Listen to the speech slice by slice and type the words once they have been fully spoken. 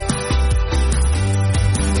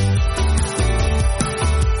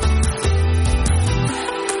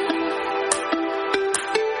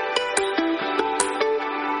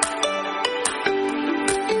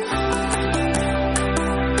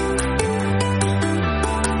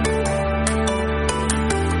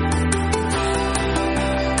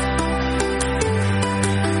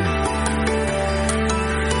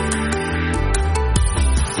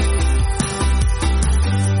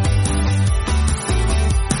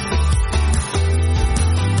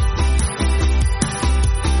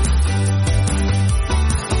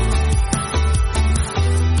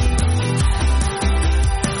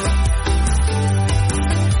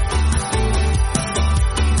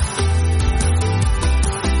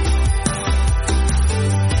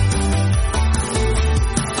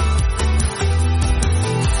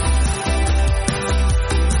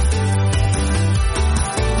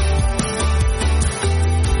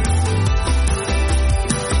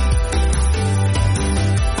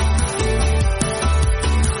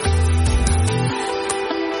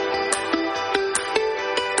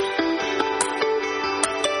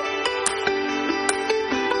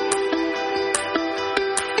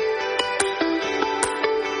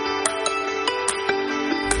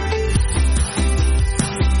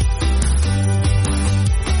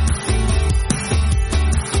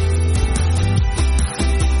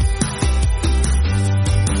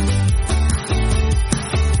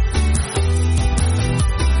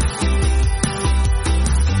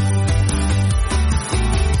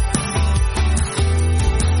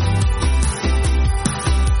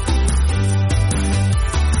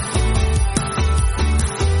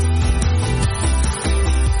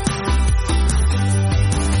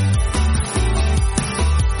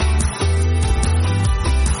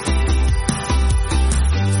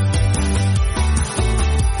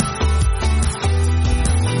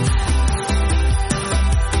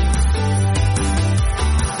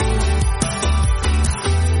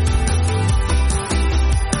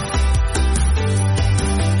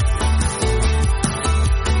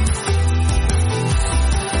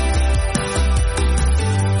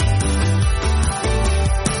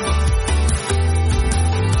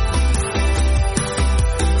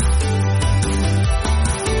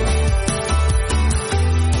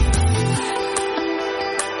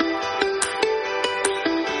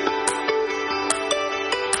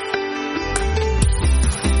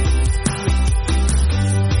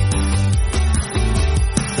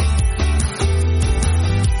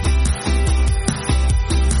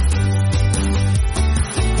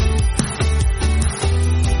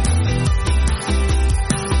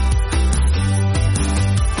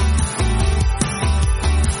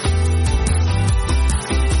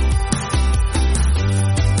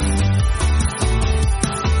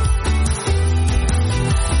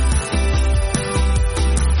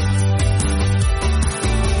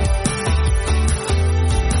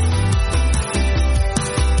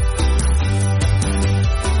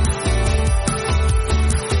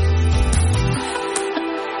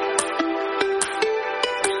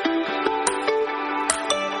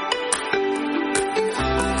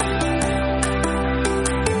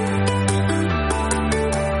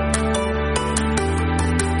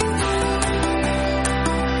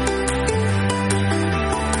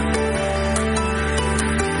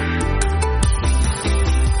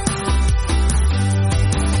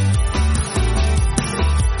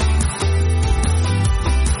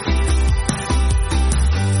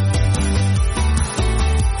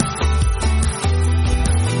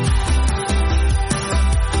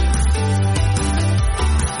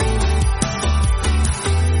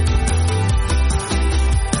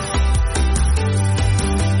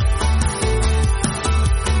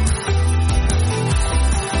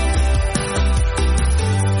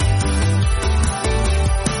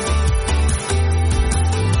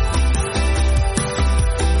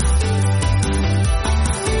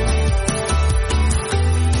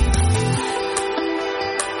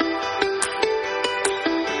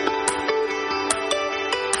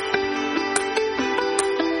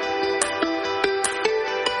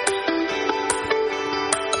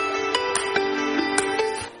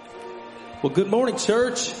Good morning,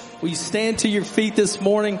 church. Will you stand to your feet this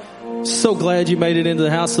morning? So glad you made it into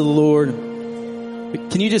the house of the Lord.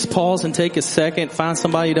 Can you just pause and take a second, find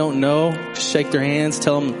somebody you don't know, just shake their hands,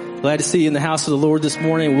 tell them, glad to see you in the house of the Lord this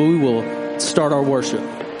morning. We will start our worship.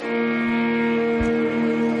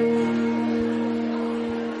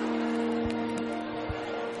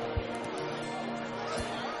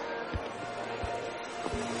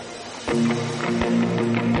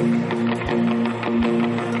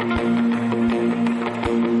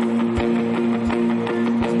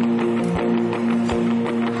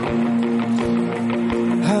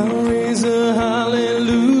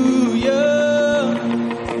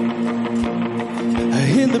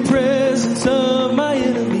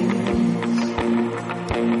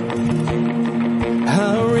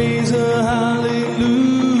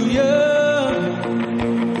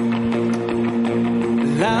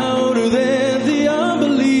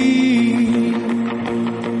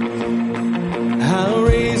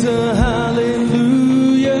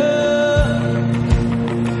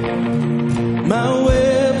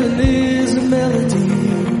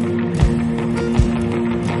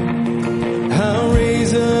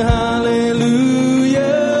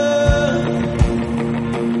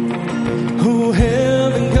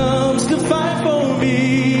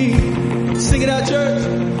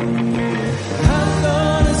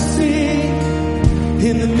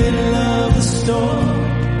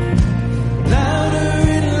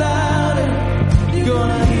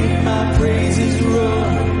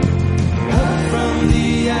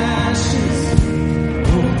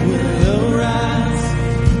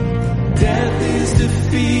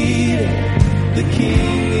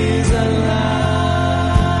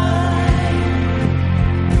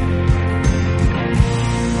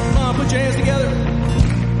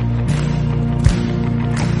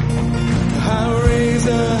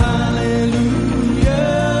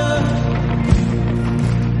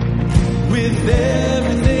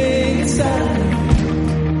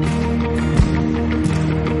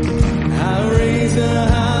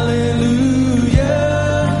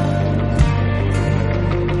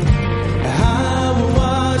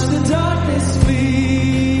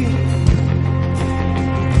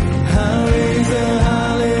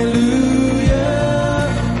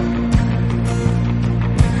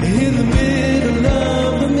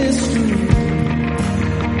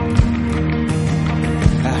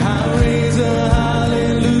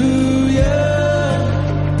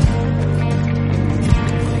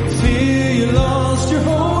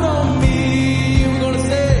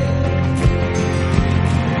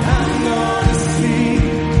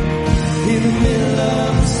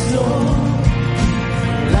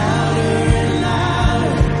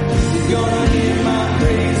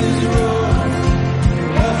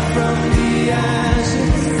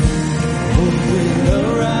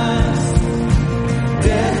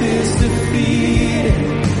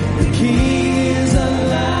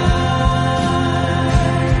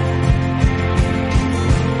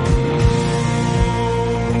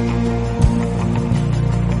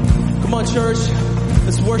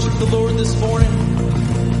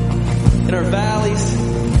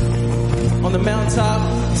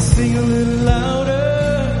 Louder.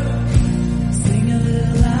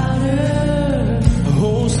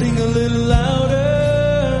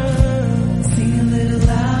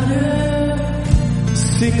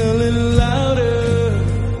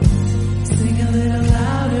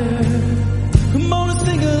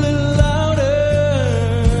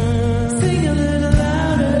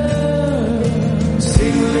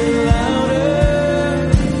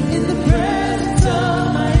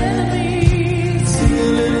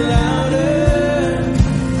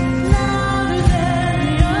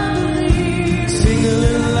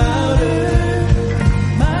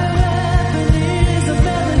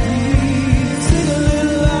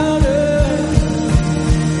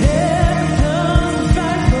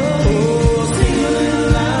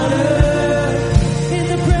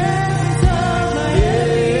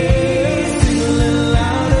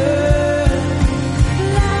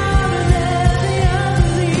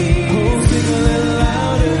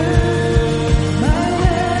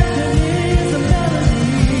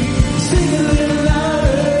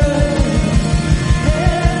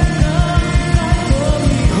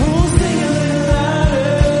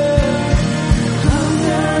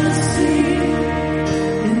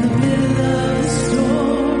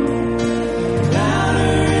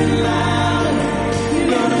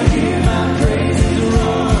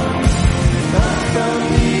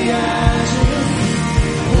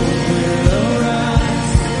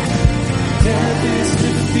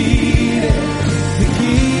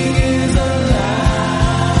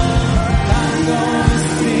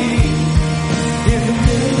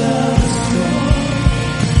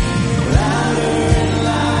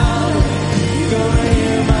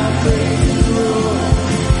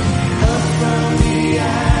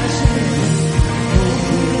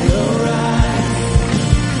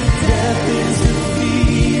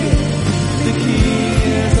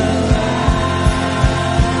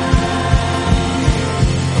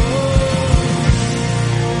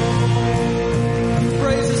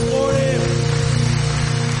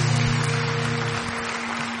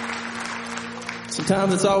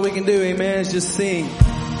 Sometimes it's all we can do, amen, is just sing.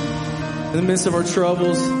 In the midst of our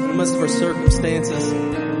troubles, in the midst of our circumstances,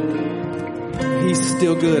 He's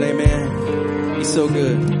still good, amen. He's so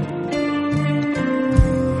good.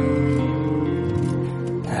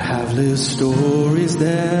 I've lived stories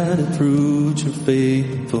that have proved your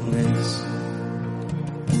faithfulness.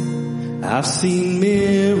 I've seen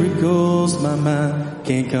miracles my mind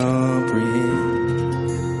can't comprehend.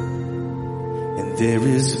 And there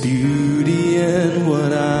is beauty in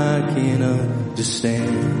what I can't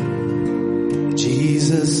understand.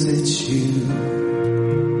 Jesus, it's you.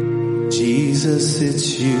 Jesus,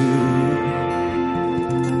 it's you.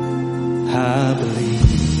 I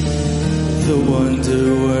believe the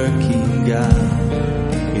wonder-working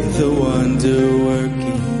God. You're the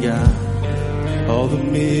wonder-working God. All the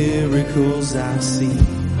miracles I've seen,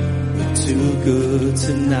 you're too good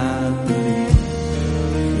to not believe.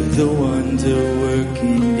 You're the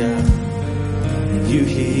wonder-working God. And you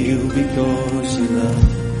heal because you love.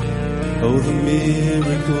 Oh, the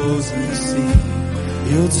miracles we see.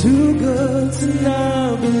 You're too good to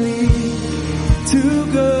not believe. Too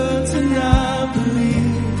good to not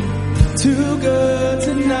believe. Too good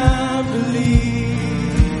to not believe.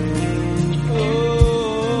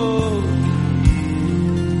 Oh,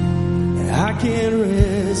 I can't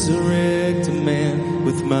resurrect a man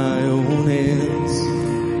with my own hands.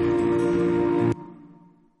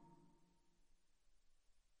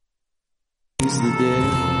 He's the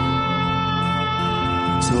dead.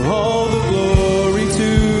 So all the glory to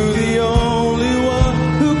the only one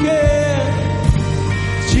who can.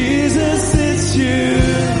 Jesus, it's you.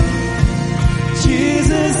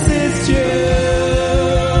 Jesus, it's you.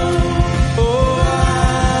 Oh, I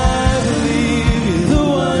believe you're the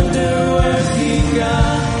wonder-working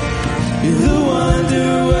God. You're the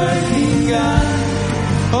wonder-working God.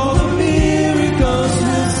 All the miracles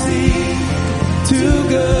we'll see. Too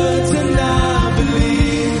good to not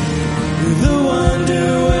believe. You're the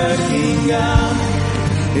wonder-working God.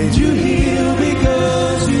 And you heal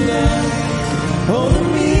because you love. All the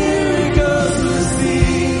miracles we'll see.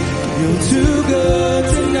 You're too good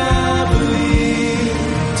to not believe.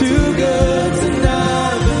 Too good to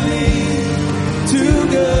not believe. Too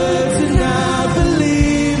good to not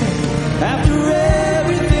believe. After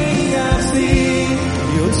everything I've seen,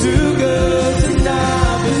 you're too good to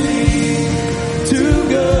not believe. Too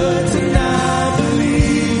good to not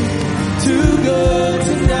believe. Too good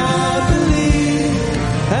to not believe.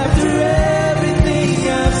 After everything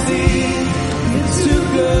I've seen, you're too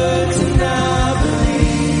good to not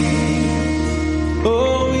believe.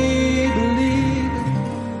 Oh, we believe.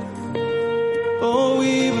 Oh,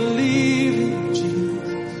 we believe in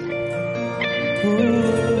Jesus. Oh,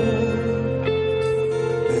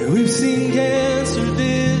 we've seen cancer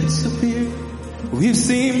disappear. We've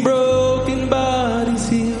seen broken bodies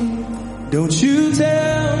healed. Don't you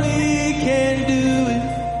tell me He can't do it.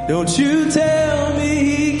 Don't you tell me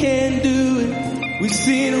He can't do it. We've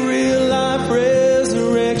seen real life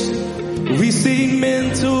resurrection. We've seen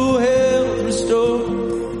mental health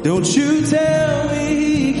restored. Don't you tell me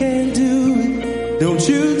He can't do it. Don't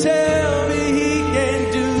you tell me He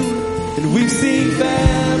can't do it. And we've seen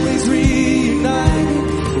families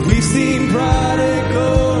reunited. We've seen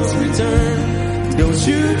prodigals return. Don't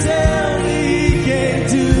you tell me He can't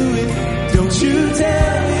do it. Don't you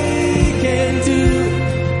tell me He can't do it.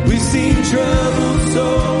 We've seen troubled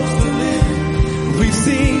souls delivered. We've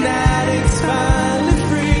seen addicts finally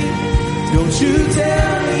free. Don't you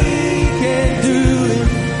tell me He can't do it.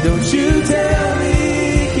 Don't you tell me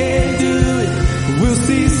He can't do it. We'll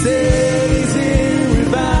see cities in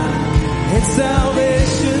revival and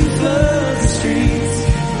salvation flood the streets.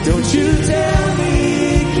 Don't you tell me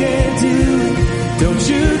He can't do it. Don't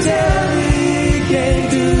you tell me He can't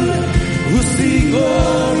do it. We'll see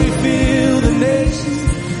glory fill the nations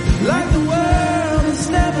like the world has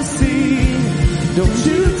never seen. Don't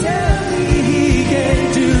you tell me He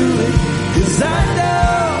can't do it. 'Cause I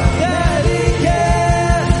know that He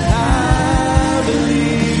can. I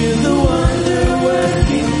believe you're the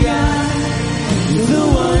wonder-working God.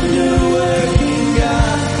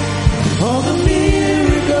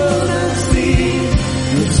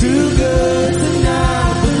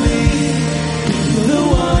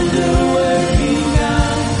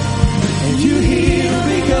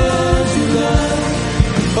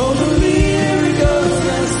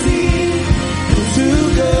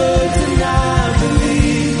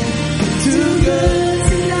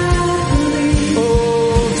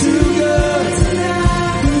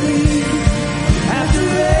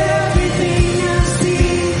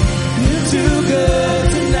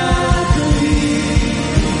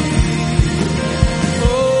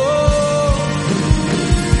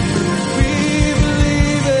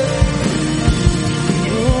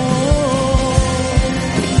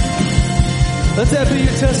 that be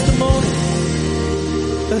your testimony.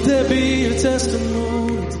 Let that be your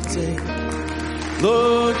testimony today.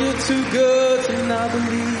 Lord, you're too good to not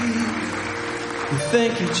believe.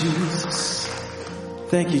 Thank you, Jesus.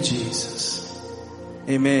 Thank you, Jesus.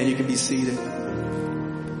 Amen. You can be seated.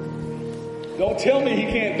 Don't tell me he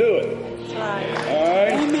can't do it. Right. All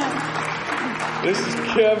right? Amen. This is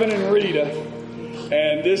Kevin and Rita.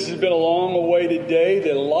 And this has been a long awaited day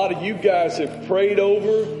that a lot of you guys have prayed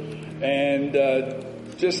over. And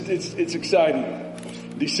it's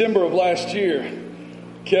exciting. December of last year,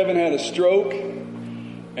 Kevin had a stroke.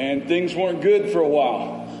 And things weren't good for a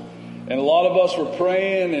while. And a lot of us were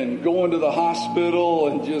praying and going to the hospital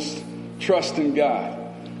and just trusting God.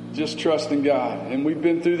 Just trusting God. And we've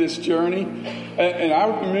been through this journey. And I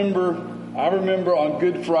remember on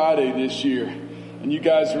Good Friday this year, and you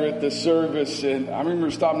guys were at the service, and I remember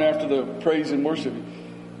stopping after the praise and worship.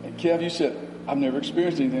 And Kev, you said, I've never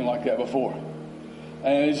experienced anything like that before.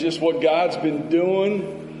 And it's just what God's been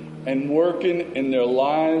doing and working in their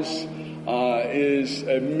lives is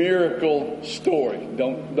a miracle story.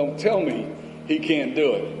 Don't tell me he can't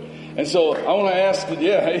do it. And so I want to ask,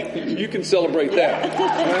 you can celebrate that.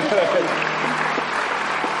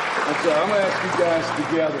 And so I'm going to ask you guys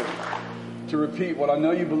together to repeat what I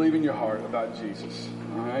know you believe in your heart about Jesus.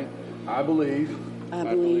 All right? I believe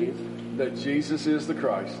that Jesus is the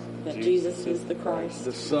Christ. That Jesus is the Christ.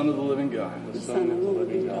 The Son of the living God. The Son of the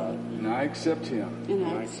living God. And I accept him. And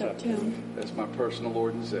I accept him as my personal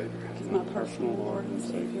Lord and Savior. as my personal Lord and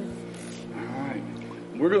Savior. All right.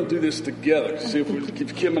 We're going to do this together. See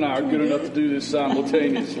if Kim and I are good enough to do this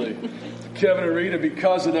simultaneously. Kevin and Rita,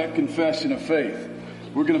 because of that confession of faith,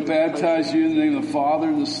 we're going to baptize you in the name of the Father,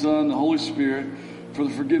 and the Son, and the Holy Spirit for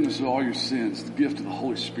the forgiveness of all your sins, the gift of the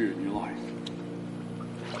Holy Spirit in your life.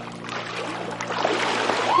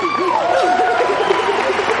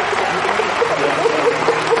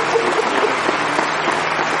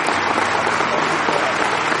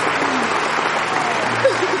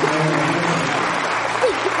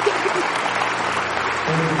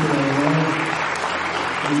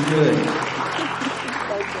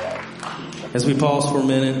 As we pause for a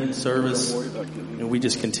minute in service and we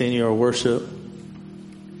just continue our worship,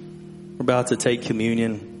 we're about to take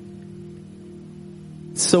communion.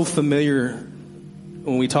 It's so familiar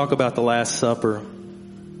when we talk about the Last Supper.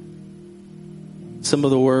 Some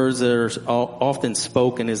of the words that are often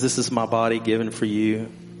spoken is, this is my body given for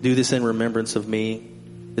you. Do this in remembrance of me.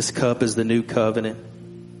 This cup is the new covenant.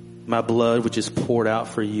 My blood, which is poured out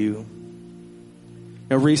for you.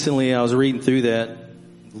 Now, recently I was reading through that,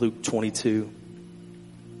 Luke 22.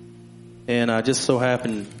 And I just so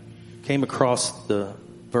happened, came across the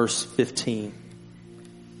verse 15.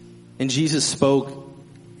 And Jesus spoke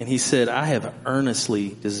and he said, I have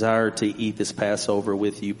earnestly desired to eat this Passover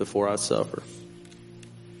with you before I suffer.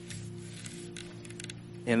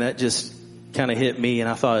 And that just kind of hit me. And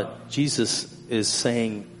I thought, Jesus is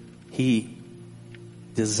saying he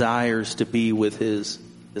desires to be with his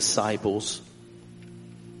disciples.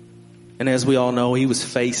 And as we all know, he was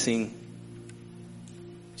facing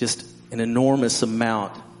just an enormous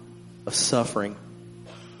amount of suffering.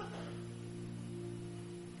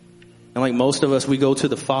 And like most of us, we go to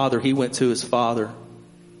the Father. He went to his Father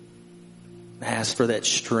and asked for that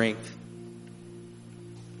strength.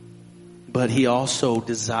 But he also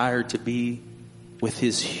desired to be with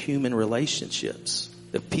his human relationships,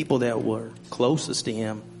 the people that were closest to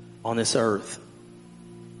him on this earth.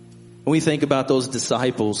 When we think about those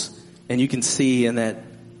disciples, and you can see in that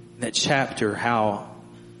chapter how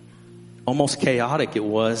almost chaotic it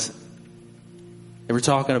was. They were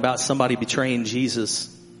talking about somebody betraying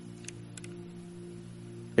Jesus.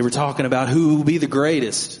 They were talking about who will be the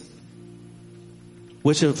greatest.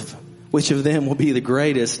 Which of them will be the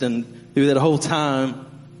greatest? And through that whole time,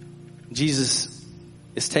 Jesus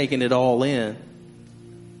is taking it all in.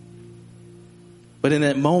 But in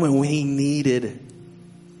that moment when he needed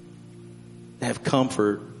to have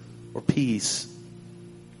comfort or peace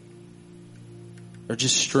or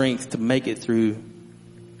just strength to make it through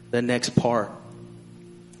the next part,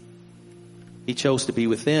 he chose to be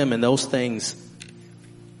with them. And those things,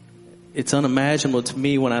 it's unimaginable to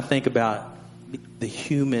me when I think about the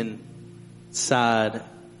human side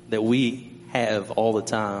that we have all the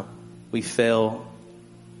time. We fail.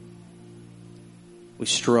 We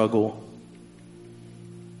struggle.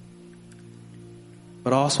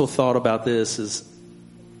 But I also thought about this is,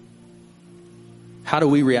 how do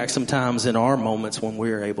we react sometimes in our moments when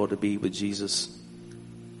we're able to be with Jesus?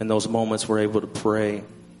 In those moments we're able to pray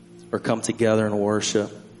or come together and worship.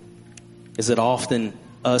 Is it often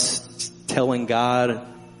us telling God,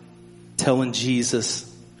 telling Jesus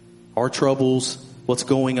our troubles, what's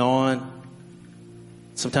going on.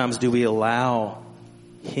 Sometimes do we allow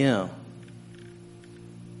him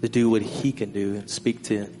to do what he can do and speak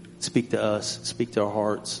to us, speak to our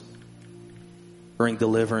hearts, bring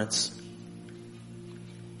deliverance.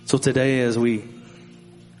 So today, as we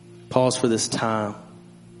pause for this time,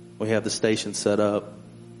 we have the station set up.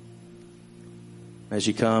 As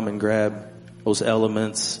you come and grab those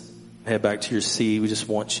elements, head back to your seat, we just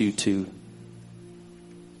want you to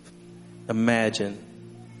imagine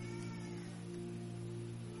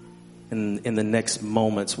in the next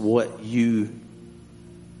moments what you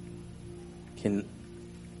can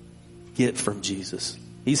get from Jesus.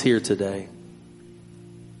 He's here today.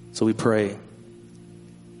 So we pray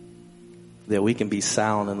that we can be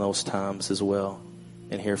silent in those times as well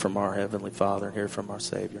and hear from our Heavenly Father and hear from our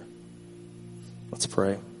Savior. Let's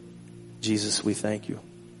pray. Jesus, we thank you.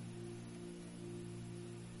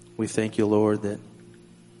 We thank you, Lord, that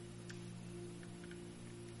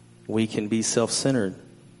we can be self-centered.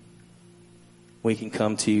 We can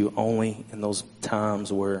come to you only in those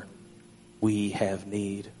times where we have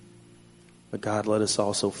need. But God, let us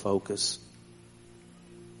also focus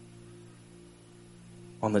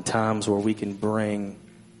on the times where we can bring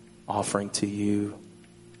offering to you.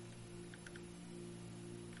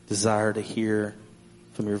 Desire to hear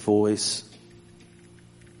from your voice.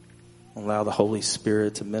 Allow the Holy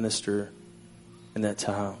Spirit to minister in that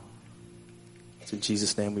time. It's in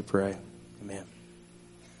Jesus' name we pray. Amen.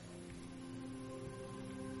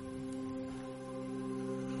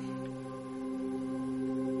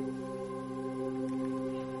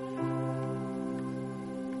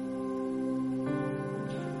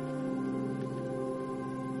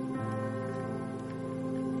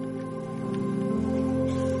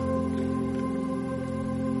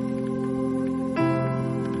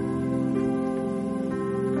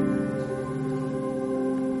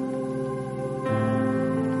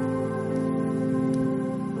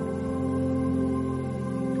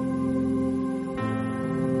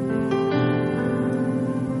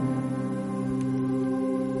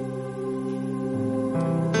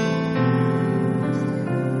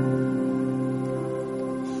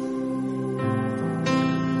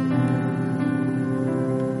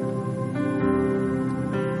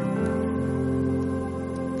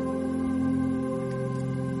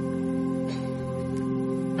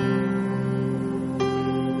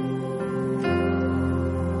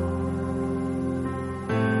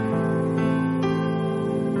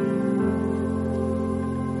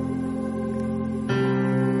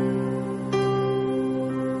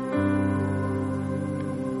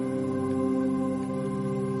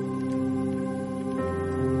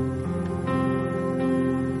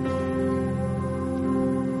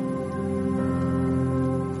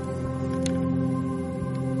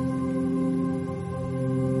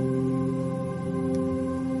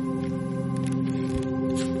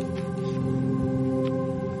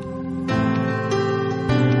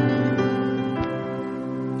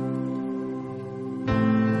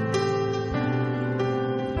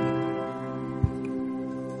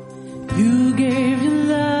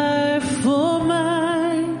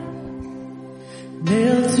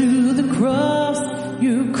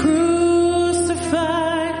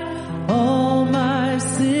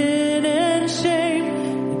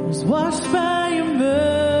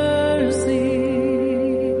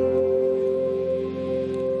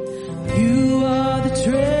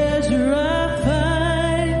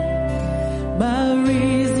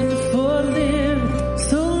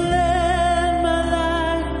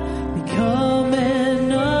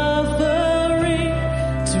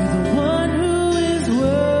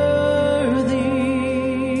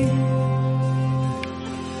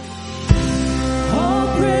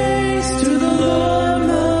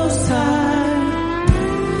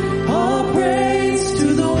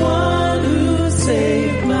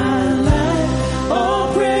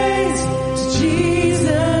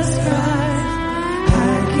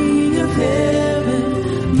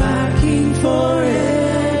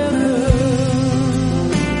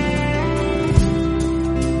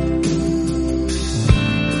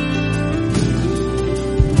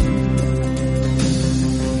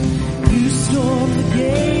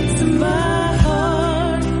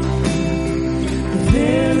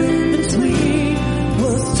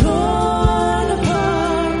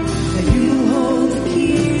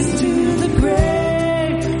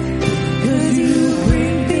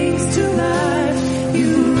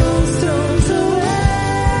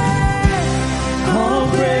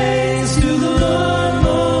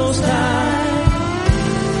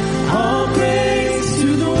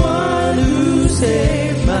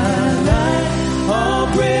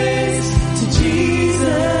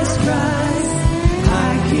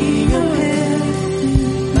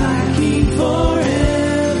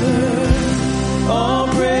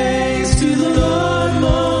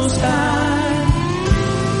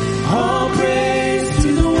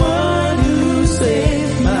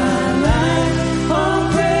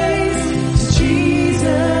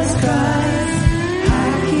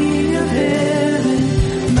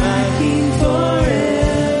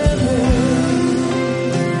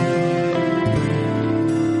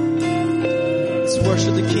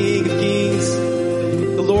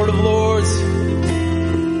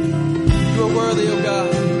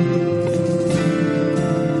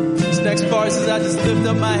 part says, I just lift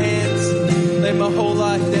up my hands, lay my whole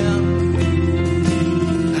life down.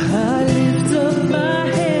 I lift up my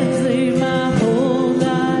hands, lay my whole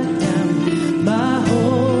life down, my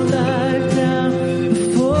whole life down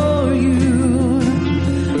before you.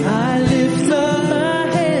 I lift up my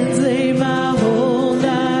hands, lay my whole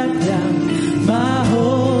life down, my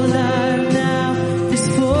whole life now is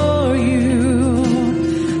for you.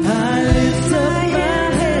 I lift up my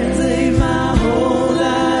hands, lay my whole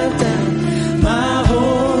life down, my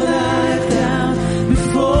whole life down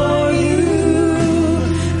before you.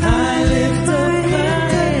 I lift up my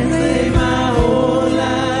hands, lay my whole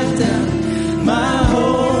life down, my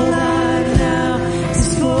whole life now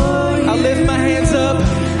is for you. I lift my hands up.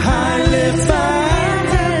 I lift my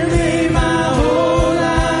hands, lay my whole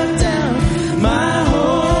life down, my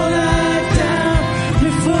whole life down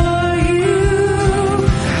before you.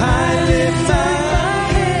 I lift my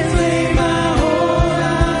hands, lay my whole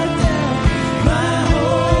life down, my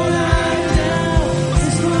whole life down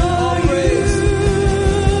is for you.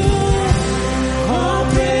 All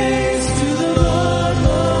praise to the Lord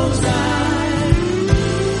Most High.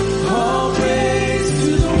 All praise to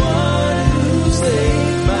the one who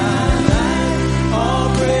saved my life. All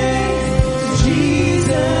praise to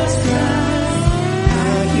Jesus Christ,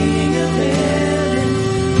 our King of heaven,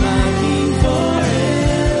 my King forever.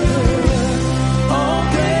 All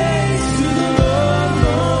praise to the Lord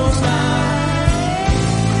Most High.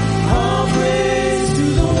 All praise to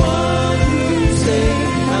the one who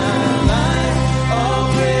saved my life. All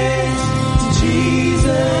praise to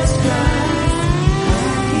Jesus Christ,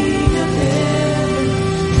 our King of heaven,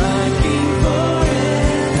 my King forever.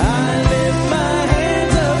 I lift my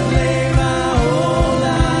hands up, lay my whole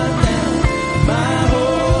life down, my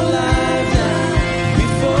whole life down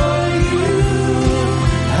before you.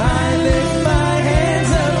 I lift my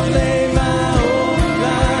hands up, lay my whole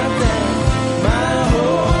life down, my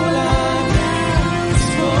whole life down is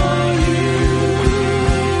for you.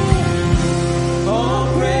 All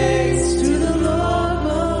praise to the Lord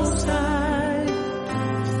Most High.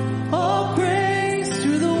 All praise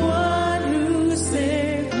to the one who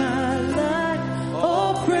saved my life.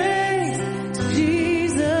 All praise to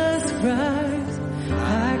Jesus Christ,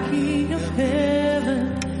 our King of heaven,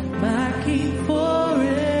 my King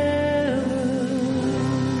forever.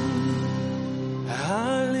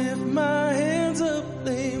 I lift my hands up,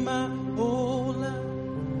 lay my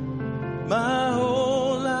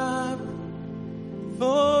whole life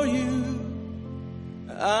for you.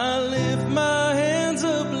 I lift my hands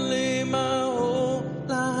up, lay my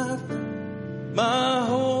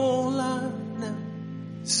whole life now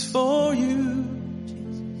is for you.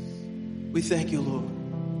 Jesus. We thank you, Lord.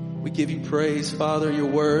 We give you praise, Father. You're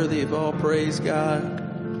worthy of all praise,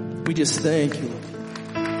 God. We just thank you.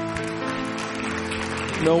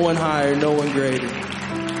 No one higher, no one greater.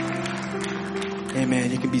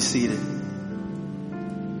 Amen. You can be seated.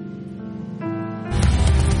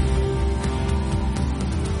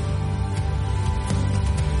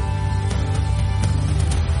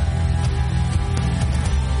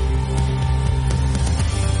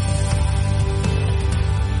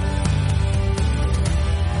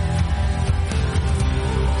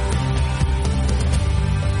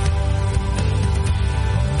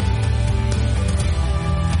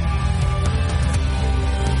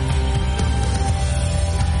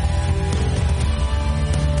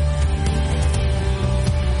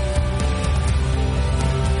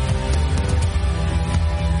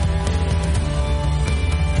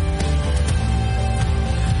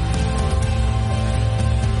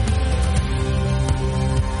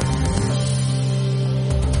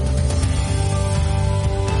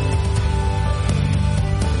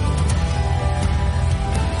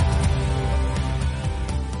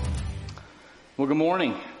 Well, good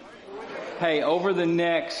morning. Hey, over the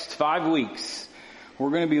next 5 weeks, we're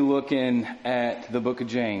going to be looking at the book of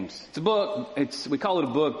James. It's a book, we call it a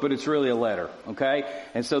book, but it's really a letter, okay?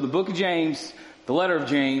 And so the book of James, the letter of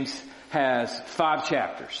James, has 5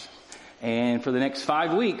 chapters. And for the next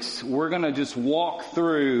 5 weeks, we're going to just walk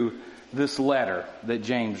through this letter that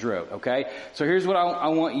James wrote, okay? So here's what I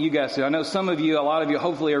want you guys to do. I know some of you, a lot of you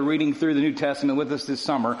hopefully are reading through the New Testament with us this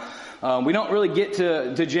summer. We don't really get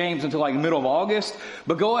to James until like the middle of August,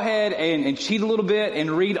 but go ahead and cheat a little bit and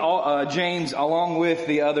read James along with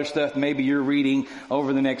the other stuff maybe you're reading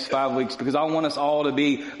over the next 5 weeks, because I want us all to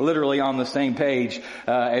be literally on the same page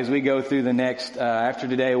as we go through the next, after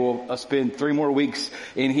today we'll spend 3 more weeks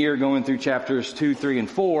in here going through chapters 2, 3, and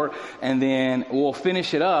 4, and then we'll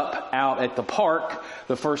finish it up out at the park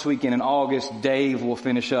the first weekend in August. Dave will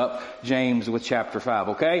finish up James with chapter 5,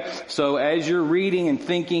 okay? So as you're reading and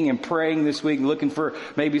thinking and praying this week, looking for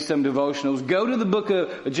maybe some devotionals, go to the book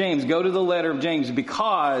of James, go to the letter of James,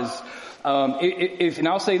 because and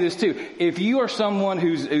I'll say this too, if you are someone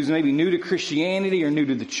who's maybe new to Christianity or new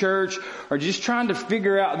to the church or just trying to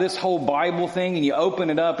figure out this whole Bible thing, and you open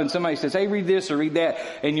it up and somebody says, hey, read this or read that,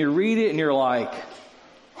 and you read it and you're like,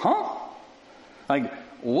 huh? Like,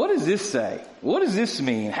 what does this say? What does this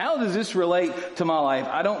mean? How does this relate to my life?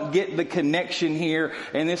 I don't get the connection here,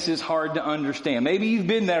 and this is hard to understand. Maybe you've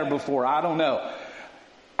been there before. I don't know.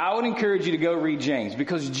 I would encourage you to go read James,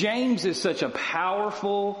 because James is such a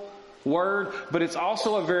powerful word, but it's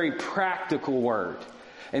also a very practical word.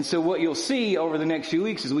 And so what you'll see over the next few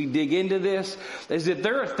weeks as we dig into this is that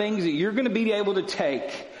there are things that you're going to be able to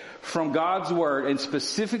take from God's word and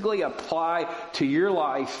specifically apply to your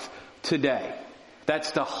life today.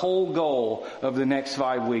 That's the whole goal of the next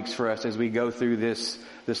 5 weeks for us as we go through this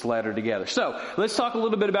letter together. So let's talk a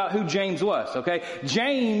little bit about who James was, okay?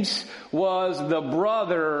 James was the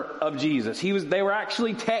brother of Jesus. They were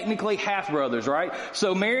actually technically half brothers, right?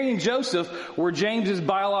 So Mary and Joseph were James's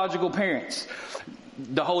biological parents.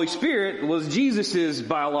 The Holy Spirit was Jesus's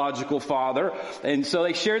biological father, and so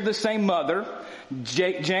they shared the same mother.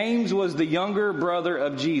 James was the younger brother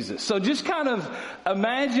of Jesus. So just kind of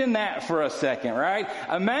imagine that for a second, right?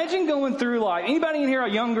 Imagine going through life. Anybody in here a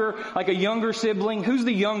younger sibling? Who's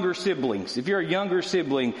the younger siblings? If you're a younger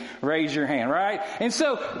sibling, raise your hand, right? And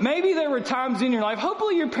so maybe there were times in your life,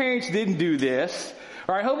 hopefully your parents didn't do this.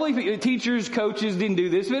 All right, hopefully teachers, coaches didn't do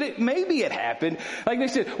this, but maybe it happened. Like they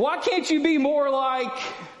said, why can't you be more like,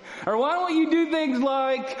 or why don't you do things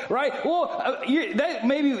like, right? Well, that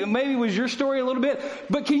maybe was your story a little bit,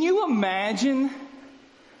 but can you imagine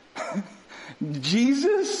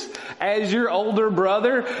Jesus as your older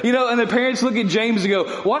brother? You know, and the parents look at James and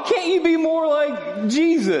go, why can't you be more like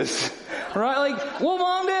Jesus? Right? Like, well,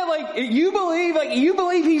 Mom, Dad, you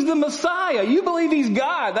believe he's the Messiah. You believe he's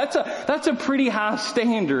God. That's a pretty high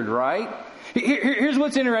standard, right? Here's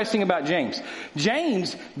what's interesting about James.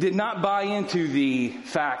 James did not buy into the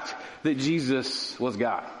fact that Jesus was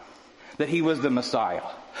God, that he was the Messiah.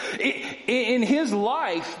 In his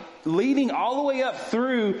life, leading all the way up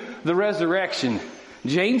through the resurrection,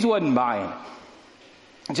 James wasn't buying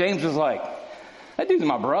it. James was like, that dude's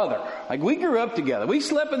my brother. Like, we grew up together. We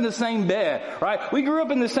slept in the same bed, right? We grew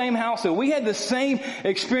up in the same household. We had the same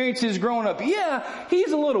experiences growing up. Yeah,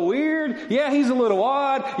 he's a little weird. Yeah, he's a little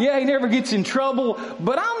odd. Yeah, he never gets in trouble.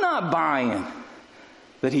 But I'm not buying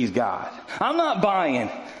that he's God. I'm not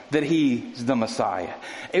buying that he's the Messiah.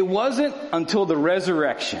 It wasn't until the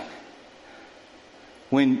resurrection,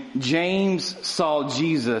 when James saw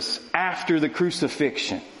Jesus after the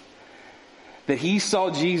crucifixion, that he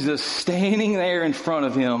saw Jesus standing there in front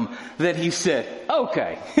of him, that he said,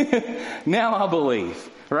 okay, now I believe,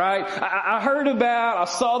 right? I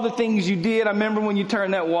saw the things you did. I remember when you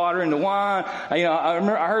turned that water into wine. I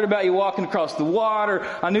heard about you walking across the water.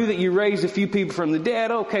 I knew that you raised a few people from the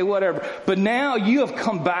dead. Okay, whatever. But now you have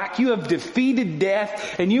come back. You have defeated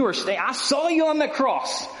death, and you are I saw you on the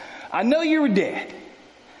cross. I know you were dead,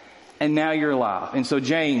 and now you're alive. And so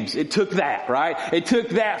James, it took that, right? It took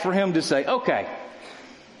that for him to say, okay,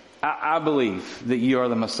 I believe that you are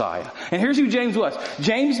the Messiah. And here's who James was.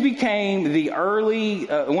 James became the early,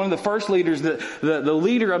 one of the first leaders, the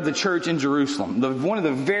leader of the church in Jerusalem. One of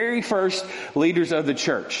the very first leaders of the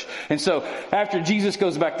church. And so after Jesus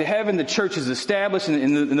goes back to heaven, the church is established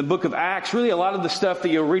in the book of Acts. Really a lot of the stuff that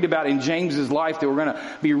you'll read about in James's life that we're going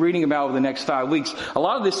to be reading about over the next 5 weeks, a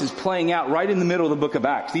lot of this is playing out right in the middle of the book of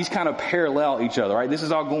Acts. These kind of parallel each other, right? This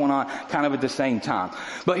is all going on kind of at the same time.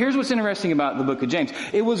 But here's what's interesting about the book of James.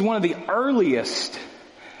 It was one of the earliest,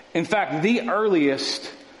 in fact, the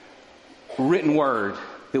earliest written word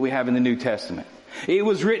that we have in the New Testament. It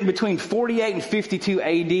was written between 48 and 52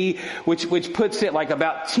 AD, which puts it like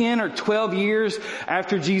about 10 or 12 years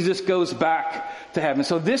after Jesus goes back to heaven.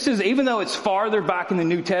 So this is, even though it's farther back in the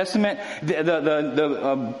New Testament,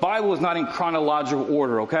 the Bible is not in chronological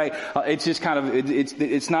order, okay? It's just kind of,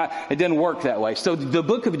 it's not, it doesn't work that way. So the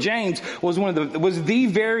book of James was the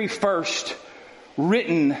very first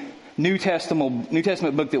written New Testament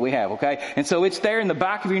book that we have, okay? And so it's there in the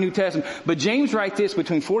back of your New Testament. But James writes this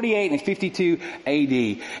between 48 and 52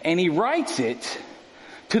 AD. And he writes it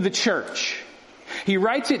to the church. He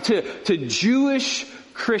writes it to Jewish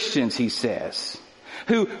Christians, he says,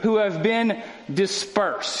 who have been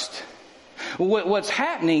dispersed. What's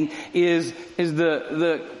happening is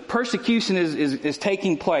the persecution is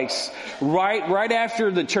taking place right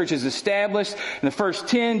after the church is established. In the first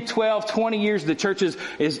 10, 12, 20 years, the church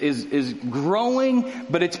is growing,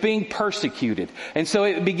 but it's being persecuted. And so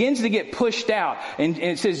it begins to get pushed out. And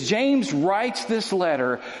it says James writes this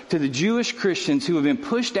letter to the Jewish Christians who have been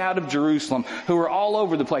pushed out of Jerusalem, who are all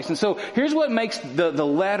over the place. And so here's what makes the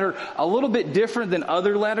letter a little bit different than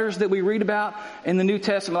other letters that we read about in the New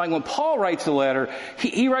Testament. Like when Paul writes a letter,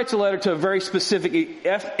 he writes a letter to a very specific,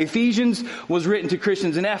 Ephesians was written to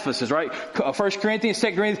Christians in Ephesus, right? 1 Corinthians,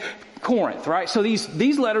 2 Corinthians, Corinth, right? So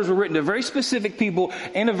these letters were written to very specific people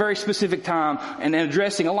in a very specific time and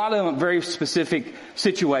addressing a lot of them very specific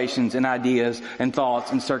situations and ideas and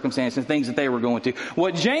thoughts and circumstances and things that they were going to.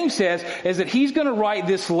 What James says is that he's going to write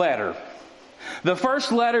this letter. The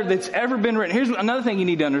first letter that's ever been written. Here's another thing you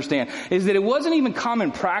need to understand is that it wasn't even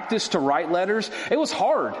common practice to write letters. It was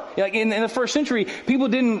hard. Like in the first century, people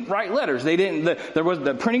didn't write letters. They didn't, there was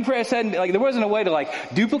the printing press hadn't, like there wasn't a way to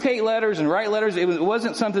like duplicate letters and write letters. It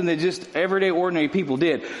wasn't something that just everyday ordinary people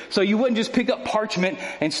did. So you wouldn't just pick up parchment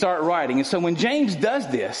and start writing. And so when James does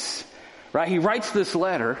this, right, he writes this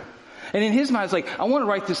letter. And in his mind, it's like, I want to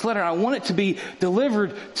write this letter. And I want it to be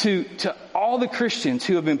delivered to all the Christians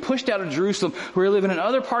who have been pushed out of Jerusalem, who are living in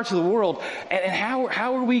other parts of the world. And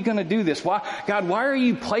how are we going to do this? Why are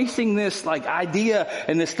you placing this like idea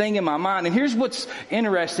and this thing in my mind? And here's what's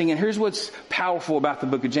interesting and here's what's powerful about the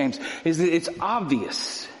book of James is that it's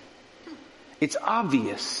obvious. It's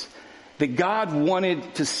obvious that God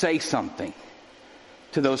wanted to say something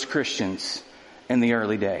to those Christians in the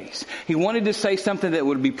early days. He wanted to say something that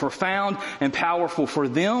would be profound and powerful for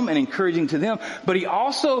them and encouraging to them. But he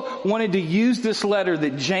also wanted to use this letter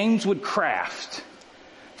that James would craft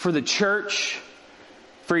for the church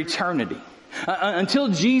for eternity. Until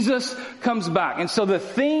Jesus comes back. And so the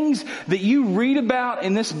things that you read about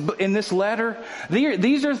in this letter,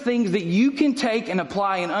 these are things that you can take and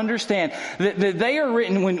apply and understand that they are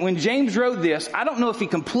written. When James wrote this, I don't know if he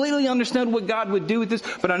completely understood what God would do with this,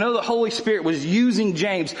 but I know the Holy Spirit was using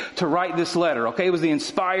James to write this letter. Okay, it was the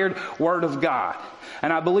inspired Word of God.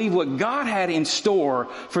 And I believe what God had in store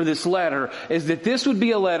for this letter is that this would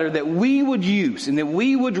be a letter that we would use and that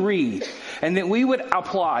we would read and that we would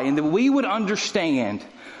apply and that we would understand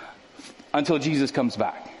until Jesus comes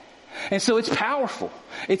back. And so it's powerful.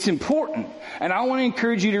 It's important. And I want to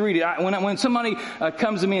encourage you to read it. When somebody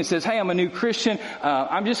comes to me and says, hey, I'm a new Christian,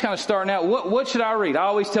 I'm just kind of starting out, what should I read? I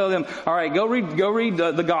always tell them, all right, go read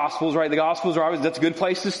the Gospels, right? The Gospels are always, that's a good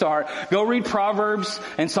place to start. Go read Proverbs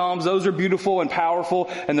and Psalms. Those are beautiful and powerful,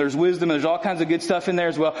 and there's wisdom, and there's all kinds of good stuff in there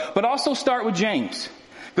as well. But also start with James.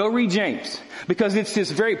 Go read James, because it's this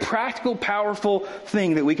very practical, powerful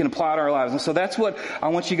thing that we can apply to our lives. And so that's what I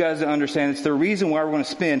want you guys to understand. It's the reason why we're going to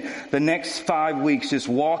spend the next 5 weeks just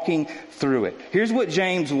walking through it. Here's what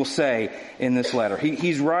James will say in this letter.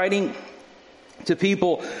 He's writing to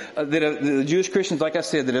people the Jewish Christians, like I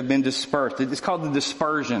said, that have been dispersed. It's called the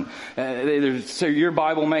dispersion. So your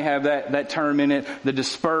Bible may have that term in it, the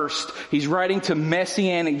dispersed. He's writing to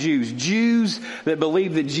Messianic Jews that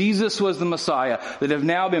believe that Jesus was the Messiah, that have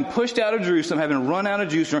now been pushed out of Jerusalem, have been run out of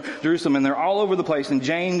Jerusalem, and they're all over the place, and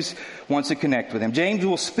James wants to connect with them. James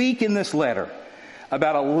will speak in this letter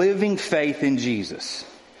about a living faith in Jesus,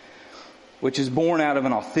 which is born out of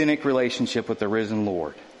an authentic relationship with the risen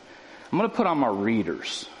Lord. I'm going to put on my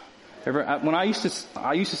readers. When I used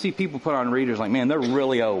to see people put on readers, like, man, they're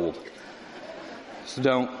really old.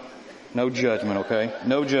 So no judgment, okay?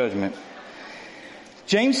 No judgment.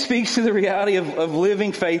 James speaks to the reality of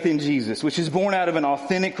living faith in Jesus, which is born out of an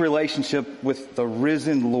authentic relationship with the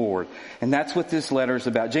risen Lord. And that's what this letter is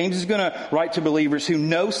about. James is going to write to believers who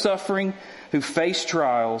know suffering, who face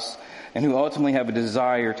trials, and who ultimately have a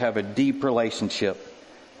desire to have a deep relationship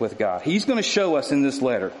with God. He's going to show us in this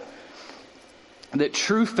letter that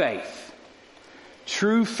true faith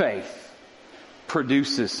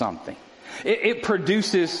produces something. It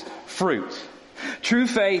produces fruit. True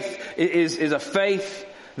faith is a faith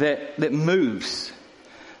that moves,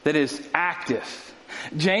 that is active.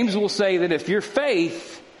 James will say that if your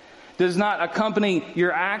faith does not accompany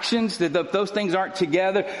your actions, that those things aren't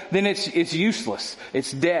together, then it's useless.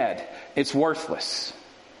 It's dead. It's worthless.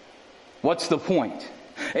 What's the point?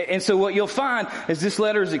 And so what you'll find is this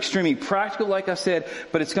letter is extremely practical, like I said,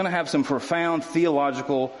 but it's going to have some profound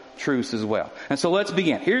theological truths as well. And so let's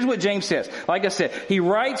begin. Here's what James says. Like I said, he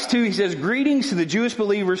says, greetings to the Jewish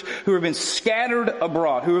believers who have been scattered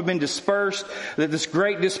abroad, who have been dispersed, this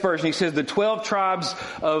great dispersion. He says the 12 tribes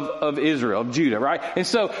of Israel, of Judah, right? And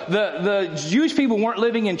so the Jewish people weren't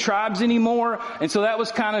living in tribes anymore. And so that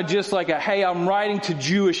was kind of just like hey, I'm writing to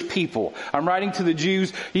Jewish people. I'm writing to the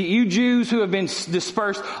Jews. You Jews who have been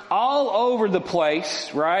dispersed all over the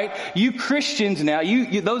place, right? You Christians now,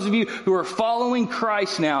 those of you who are following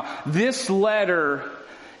Christ now, this letter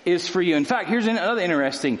is for you. In fact, here's another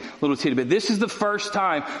interesting little tidbit. This is the first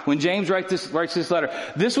time when James writes this letter.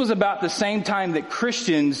 This was about the same time that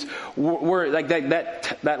Christians were like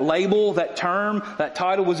that label, that term, that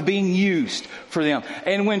title was being used for them.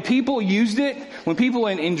 And when people used it, when people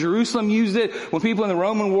in Jerusalem used it, when people in the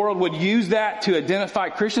Roman world would use that to identify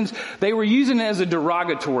Christians, they were using it as a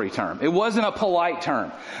derogatory term. It wasn't a polite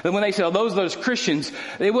term. And when they said, those Christians,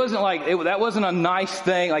 it wasn't like, that wasn't a nice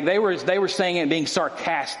thing. Like they were saying it being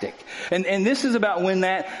sarcastic. And this is about when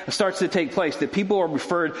that starts to take place, that people are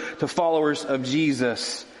referred to followers of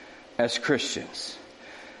Jesus as Christians.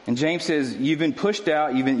 And James says, you've been pushed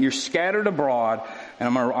out, you're scattered abroad,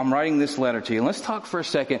 and I'm writing this letter to you. And let's talk for a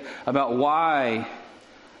second about why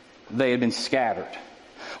they had been scattered,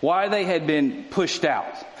 why they had been pushed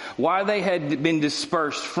out, why they had been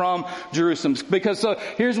dispersed from Jerusalem. Because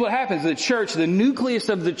here's what happens. The church, the nucleus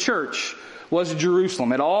of the church was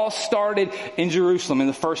Jerusalem. It all started in Jerusalem in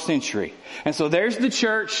the first century. And so there's the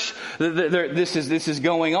church. This is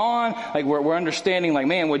going on. Like we're understanding like,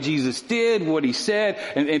 man, what Jesus did, what he said,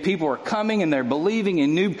 and people are coming and they're believing,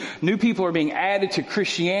 and new people are being added to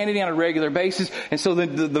Christianity on a regular basis. And so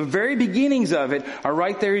the very beginnings of it are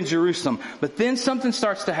right there in Jerusalem. But then something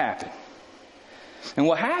starts to happen. And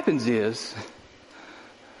what happens is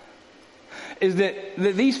that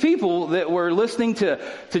these people that were listening to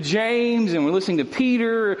James, and we're listening to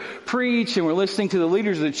Peter preach, and we're listening to the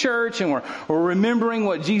leaders of the church, and we're remembering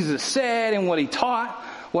what Jesus said and what he taught,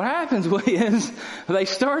 what happens is they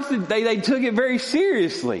took it very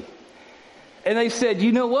seriously. And they said,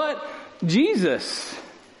 you know what? Jesus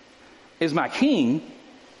is my king.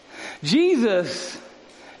 Jesus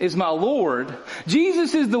is my Lord.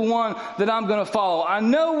 Jesus is the one that I'm going to follow. I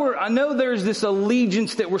know there's this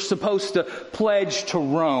allegiance that we're supposed to pledge to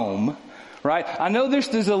Rome, right? I know there's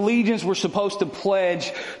this allegiance we're supposed to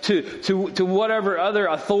pledge to whatever other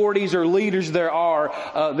authorities or leaders there are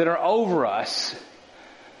that are over us.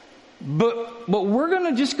 But we're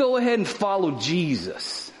going to just go ahead and follow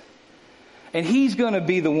Jesus. And he's going to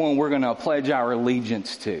be the one we're going to pledge our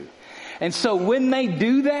allegiance to. And so when they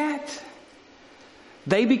do that,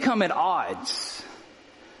 they become at odds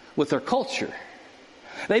with their culture.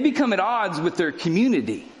 They become at odds with their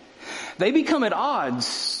community. They become at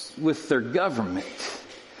odds with their government.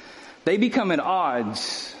 They become at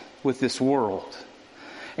odds with this world.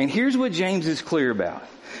 And here's what James is clear about.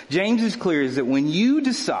 James is clear is that when you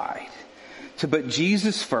decide to put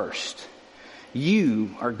Jesus first,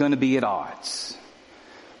 you are going to be at odds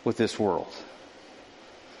with this world.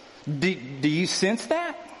 Do you sense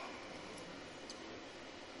that?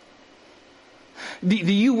 Do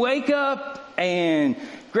you wake up and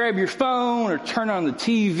grab your phone or turn on the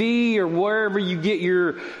TV or wherever you get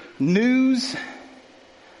your news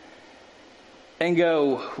and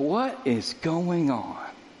go, what is going on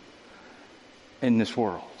in this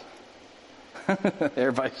world?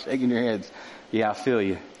 Everybody's shaking their heads. Yeah, I feel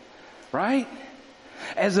you. Right?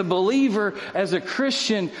 As a believer, as a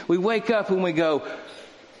Christian, we wake up and we go,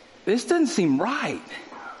 this doesn't seem right.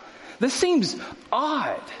 This seems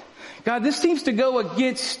odd. God, this seems to go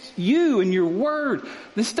against you and your word.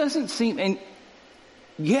 This doesn't seem, and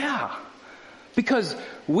yeah, because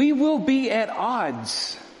we will be at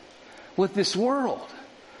odds with this world.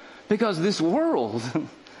 Because this world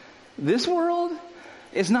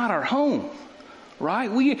is not our home,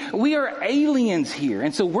 right? We are aliens here.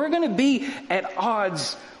 And so we're going to be at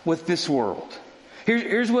odds with this world.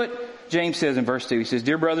 Here's what James says in verse 2. He says,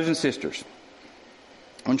 dear brothers and sisters,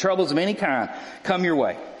 when troubles of any kind come your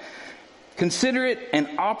way, consider it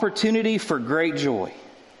an opportunity for great joy.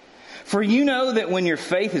 For you know that when your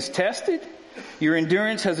faith is tested, your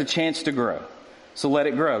endurance has a chance to grow. So let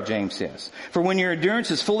it grow, James says. For when your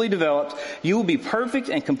endurance is fully developed, you will be perfect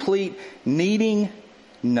and complete, needing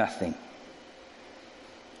nothing.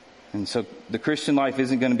 And so the Christian life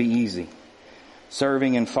isn't going to be easy.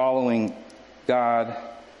 Serving and following God,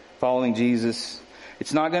 following Jesus,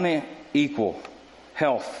 it's not going to equal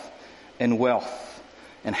health and wealth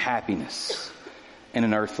and happiness in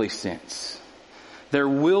an earthly sense. There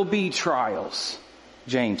will be trials,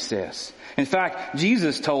 James says. In fact,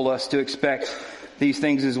 Jesus told us to expect these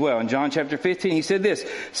things as well. In John chapter 15, he said this,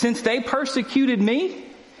 since they persecuted me,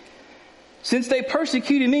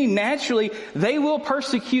 naturally they will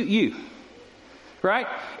persecute you. Right?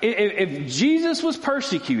 If Jesus was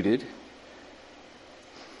persecuted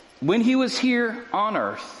when he was here on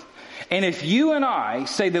earth, and if you and I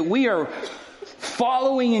say that we are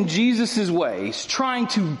following in Jesus' ways, trying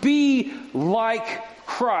to be like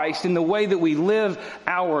Christ in the way that we live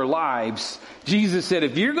our lives, Jesus said,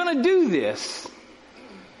 if you're going to do this,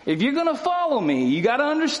 if you're going to follow me, you got to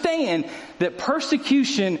understand that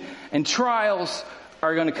persecution and trials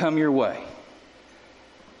are going to come your way.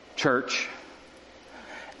 Church.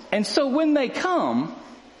 And so when they come,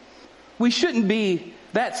 we shouldn't be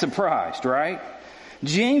that surprised, right?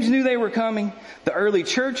 James knew they were coming. The early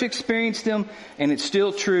church experienced them, and it's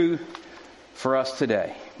still true for us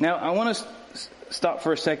today. Now, I want to stop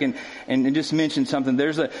for a second and just mention something.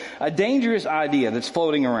 There's a dangerous idea that's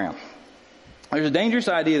floating around. There's a dangerous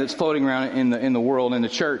idea that's floating around in the world, in the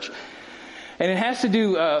church. And it has to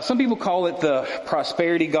do, some people call it the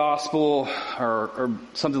prosperity gospel or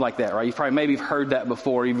something like that, right? You've probably maybe heard that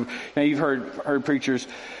before. You've heard preachers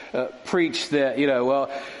preach that,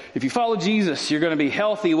 well, if you follow Jesus, you're going to be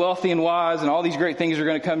healthy, wealthy, and wise, and all these great things are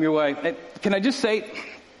going to come your way. Can I just say,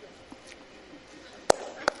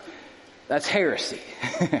 that's heresy.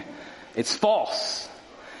 It's false.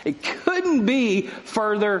 It couldn't be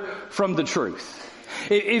further from the truth.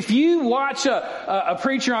 If you watch a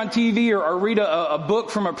preacher on TV or read a book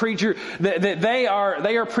from a preacher that they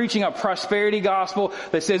are preaching a prosperity gospel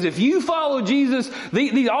that says if you follow Jesus,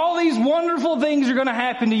 all these wonderful things are going to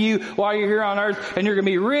happen to you while you're here on earth, and you're going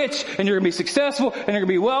to be rich, and you're going to be successful, and you're going to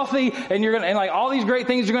be wealthy, and like all these great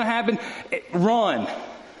things are going to happen. Run,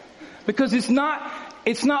 because it's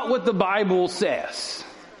not what the Bible says.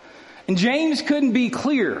 And James couldn't be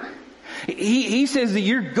clearer. He says that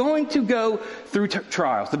you're going to go through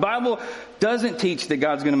trials. The Bible doesn't teach that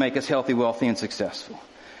God's going to make us healthy, wealthy, and successful.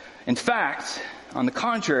 In fact, on the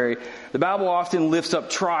contrary, the Bible often lifts up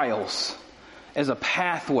trials as a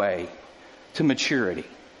pathway to maturity.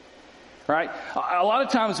 Right? A lot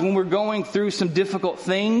of times when we're going through some difficult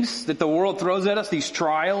things that the world throws at us, these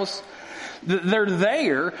trials, they're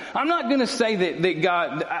there. I'm not going to say that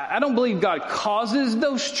God, I don't believe God causes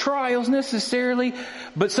those trials necessarily,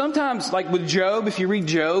 but sometimes, like with Job, if you read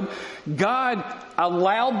Job, God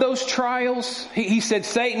allowed those trials. He said,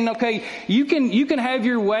 Satan, okay, you can have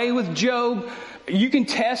your way with Job. You can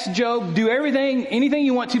test Job, do anything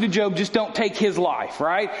you want to Job, just don't take his life,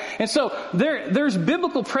 right? And so there's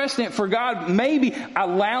biblical precedent for God maybe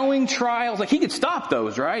allowing trials. Like he could stop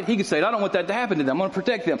those, right? He could say, I don't want that to happen to them. I'm going to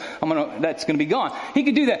protect them. That's going to be gone. He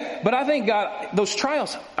could do that. But I think God, those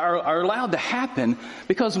trials are allowed to happen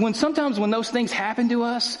because sometimes when those things happen to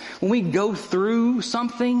us, when we go through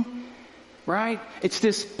something, right? It's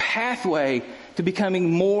this pathway to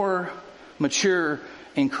becoming more mature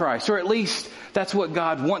in Christ, or at least that's what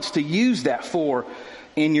God wants to use that for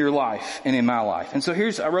in your life and in my life. And so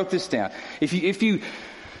I wrote this down. If you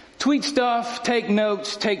tweet stuff, take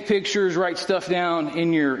notes, take pictures, write stuff down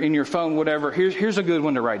in your phone, whatever, here's a good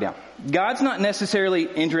one to write down. God's not necessarily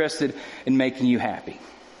interested in making you happy.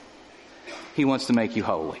 He wants to make you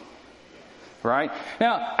holy. Right?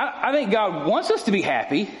 Now, I think God wants us to be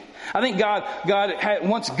happy. I think God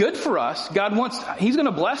wants good for us. He's going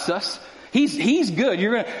to bless us. He's good.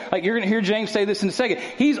 You're going to hear James say this in a second.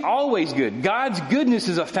 He's always good. God's goodness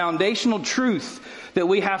is a foundational truth that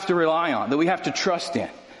we have to rely on, that we have to trust in.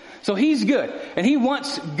 So He's good, and He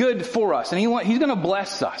wants good for us, and He's going to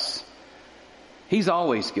bless us. He's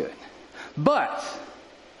always good. But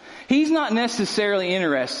He's not necessarily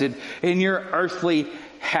interested in your earthly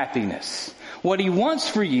happiness. What He wants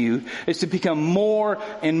for you is to become more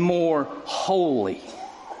and more holy.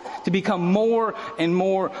 To become more and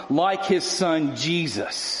more like His Son,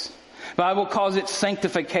 Jesus. The Bible calls it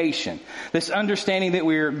sanctification. This understanding that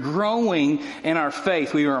we are growing in our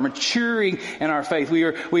faith. We are maturing in our faith. We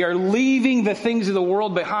are leaving the things of the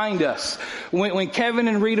world behind us. When Kevin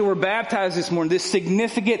and Rita were baptized this morning, this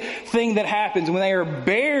significant thing that happens when they are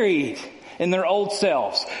buried in their old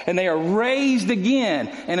selves, and they are raised again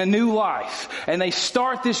in a new life, and they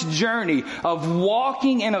start this journey of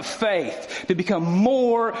walking in a faith to become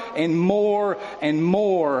more and more and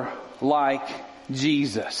more like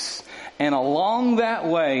Jesus. And along that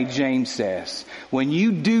way, James says, when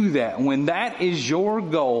you do that, when that is your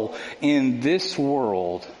goal in this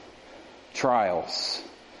world, trials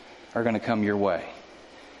are going to come your way.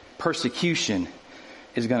 Persecution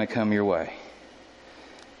is going to come your way.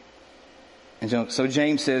 And so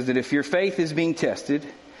James says that if your faith is being tested,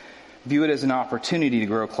 view it as an opportunity to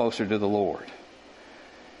grow closer to the Lord.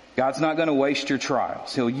 God's not going to waste your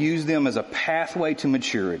trials. He'll use them as a pathway to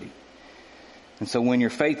maturity. And so when your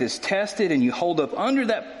faith is tested and you hold up under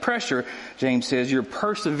that pressure, James says, your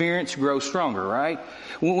perseverance grows stronger, right?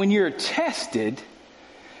 When you're tested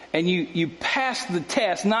and you pass the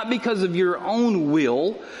test, not because of your own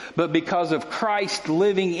will, but because of Christ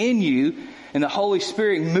living in you and the Holy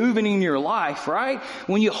Spirit moving in your life, right?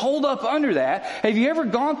 When you hold up under that, have you ever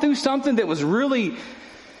gone through something that was really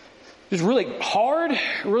hard,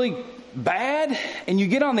 really bad, and you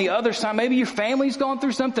get on the other side? Maybe your family's gone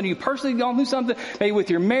through something, or you personally gone through something, maybe with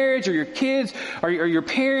your marriage or your kids or your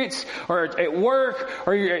parents or at work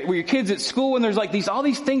or your kids at school, and there's like all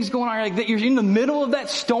these things going on, like that you're in the middle of that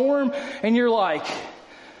storm and you're like,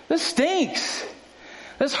 this stinks.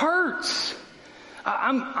 This hurts.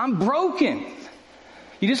 I'm broken.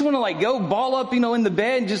 You just want to like go ball up, in the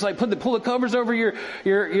bed and just like pull the covers over your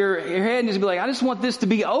head and just be like, I just want this to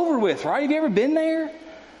be over with, right? Have you ever been there?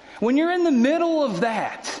 When you're in the middle of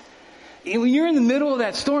that, when you're in the middle of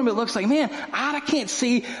that storm, it looks like, man, I can't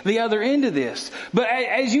see the other end of this. But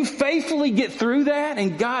as you faithfully get through that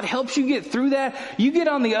and God helps you get through that, you get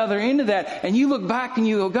on the other end of that and you look back and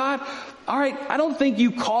you go, God, all right, I don't think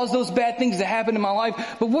you caused those bad things to happen in my life,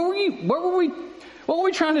 but what were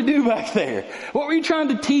we trying to do back there? What were you trying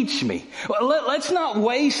to teach me? Well, let's not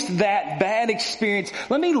waste that bad experience.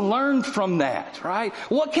 Let me learn from that, right?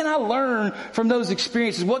 What can I learn from those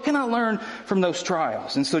experiences? What can I learn from those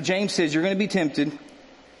trials? And so James says you're going to be tempted,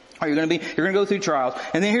 or you're going to go through trials.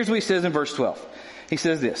 And then here's what he says in verse 12. He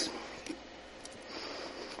says this: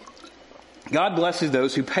 God blesses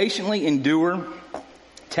those who patiently endure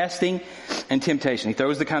testing and temptation. He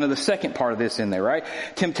throws the second part of this in there, right?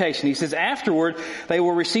 Temptation. He says, afterward, they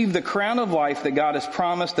will receive the crown of life that God has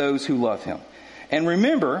promised those who love Him. And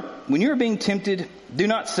remember, when you're being tempted, do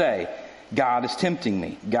not say, God is tempting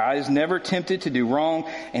me. God is never tempted to do wrong,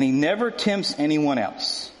 and He never tempts anyone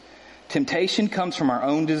else. Temptation comes from our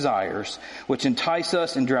own desires, which entice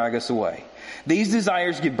us and drag us away. These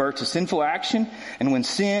desires give birth to sinful action, and when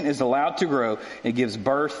sin is allowed to grow, it gives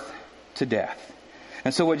birth to death.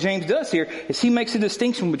 And so what James does here is he makes a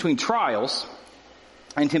distinction between trials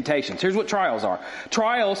and temptations. Here's what trials are.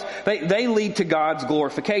 Trials, they lead to God's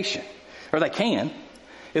glorification. Or they can,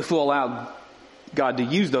 if we'll allow God to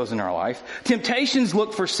use those in our life. Temptations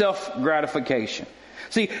look for self-gratification.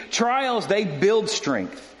 See, trials, they build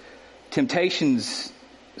strength. Temptations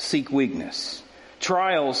seek weakness.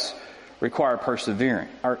 Trials require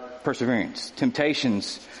perseverance.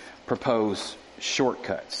 Temptations propose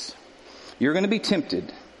shortcuts. You're going to be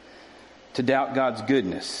tempted to doubt God's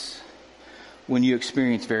goodness when you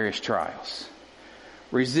experience various trials.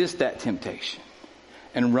 Resist that temptation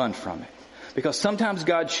and run from it. Because sometimes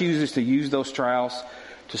God chooses to use those trials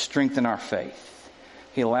to strengthen our faith.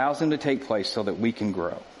 He allows them to take place so that we can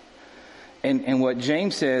grow. And what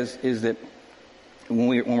James says is that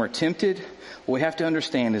when we're tempted, what we have to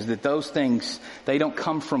understand is that those things, they don't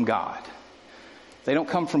come from God. They don't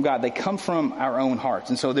come from God. They come from our own hearts.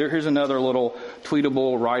 And so here's another little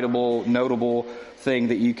tweetable, writable, notable thing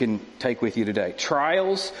that you can take with you today.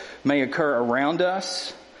 Trials may occur around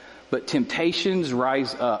us, but temptations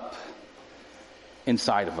rise up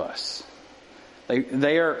inside of us.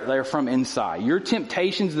 They are from inside. Your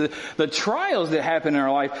temptations, the trials that happen in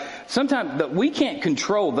our life, sometimes we can't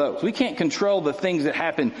control those. We can't control the things that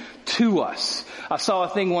happen to us. I saw a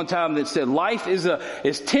thing one time that said life is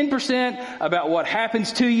 10% about what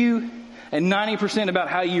happens to you and 90% about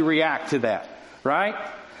how you react to that, right?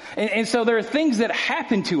 And so there are things that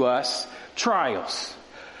happen to us, trials.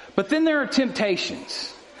 But then there are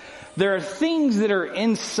temptations. There are things that are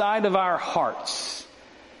inside of our hearts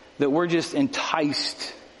that we're just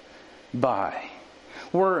enticed by.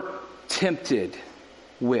 We're tempted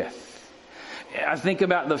with. I think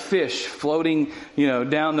about the fish floating,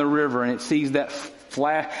 down the river, and it sees that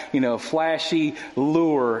flashy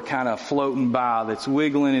lure kind of floating by that's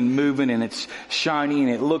wiggling and moving, and it's shiny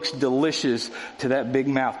and it looks delicious to that big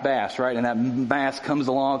mouth bass, right? And that bass comes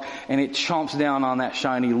along and it chomps down on that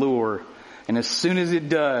shiny lure. And as soon as it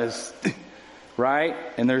does, right?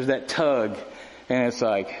 And there's that tug, and it's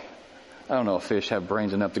like, I don't know if fish have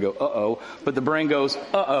brains enough to go, uh-oh, but the brain goes,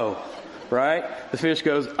 uh-oh, right? The fish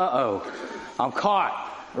goes, uh-oh, I'm caught,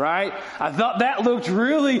 right? I thought that looked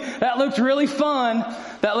really fun.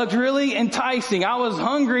 That looked really enticing. I was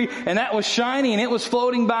hungry and that was shiny and it was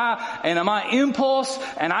floating by and my impulse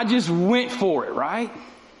and I just went for it, right?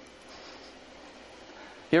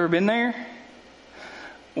 You ever been there?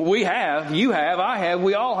 We have, you have, I have,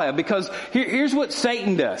 we all have, because here's what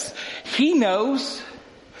Satan does. He knows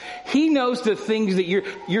He knows the things that you're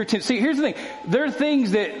tempted. See, here's the thing. There are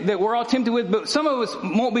things that we're all tempted with, but some of us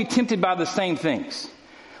won't be tempted by the same things.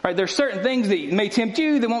 Right? There's certain things that may tempt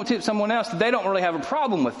you that won't tempt someone else. They don't really have a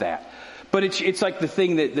problem with that. But it's like the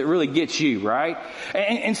thing that really gets you, right?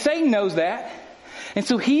 And Satan knows that. And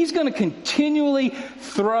so he's going to continually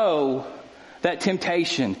throw that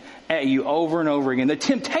temptation at you over and over again. The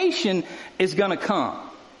temptation is going to come.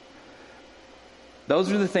 Those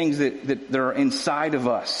are the things that are inside of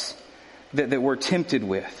us that we're tempted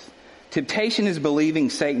with. Temptation is believing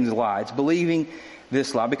Satan's lie. It's believing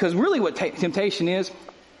this lie. Because really what temptation is,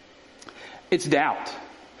 it's doubt.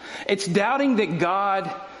 It's doubting that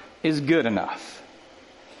God is good enough.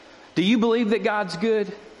 Do you believe that God's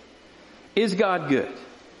good? Is God good?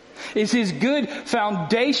 Is His good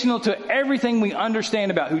foundational to everything we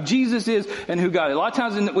understand about who Jesus is and who God is? A lot of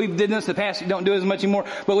times we've did this in the past, we don't do it as much anymore,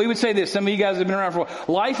 but we would say this. Some of you guys have been around for a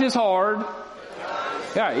while. Life is hard.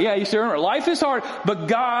 Yeah, you still remember. Life is hard, but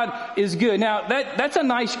God is good. Now, that's a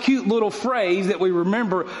nice, cute little phrase that we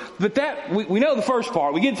remember, but we know the first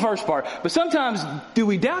part. We get the first part. But sometimes, do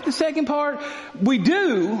we doubt the second part? We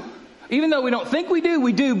do. Even though we don't think we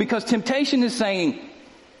do because temptation is saying,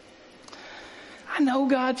 I know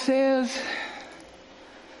God says.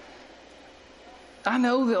 I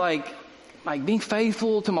know that like being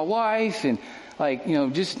faithful to my wife and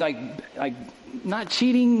just like not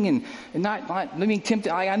cheating and not being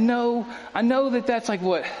tempted. I know that that's like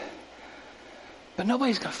what, but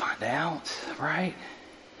nobody's going to find out, right?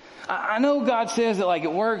 I know God says that like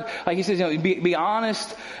at work, like He says, be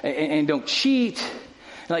honest and don't cheat.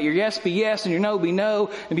 Let your yes be yes and your no be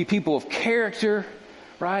no, and be people of character,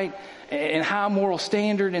 right? And high moral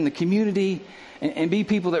standard in the community, and be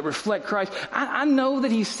people that reflect Christ. I know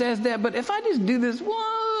that He says that, but if I just do this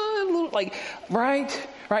one little, right?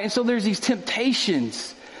 And so there's these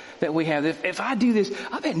temptations that we have. If I do this,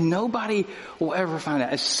 I bet nobody will ever find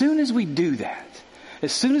out. As soon as we do that,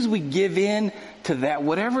 as soon as we give in to that,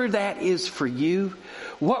 whatever that is for you,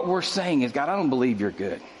 what we're saying is, God, I don't believe you're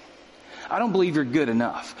good. I don't believe you're good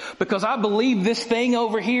enough, because I believe this thing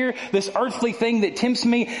over here, this earthly thing that tempts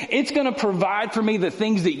me, it's going to provide for me the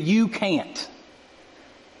things that you can't.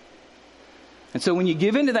 And so when you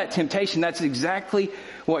give into that temptation, that's exactly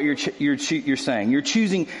what you're saying. You're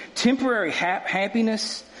choosing temporary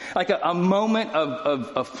happiness, like a moment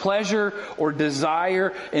of pleasure or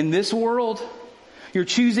desire in this world. You're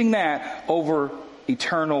choosing that over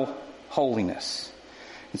eternal holiness.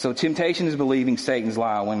 And so temptation is believing Satan's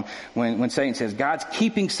lie. When Satan says, God's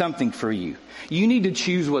keeping something for you, you need to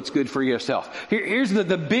choose what's good for yourself. Here's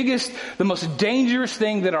the biggest, the most dangerous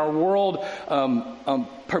thing that our world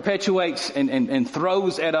perpetuates and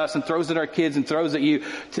throws at us and throws at our kids and throws at you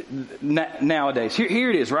nowadays. Here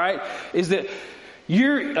it is, right? Is that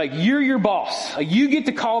you're your boss. You get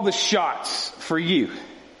to call the shots for you.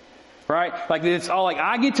 Right? Like it's all like,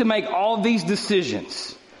 I get to make all these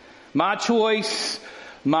decisions. My choice,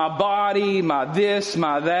 my body, my this,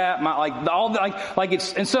 my that,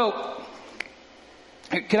 it's, and so,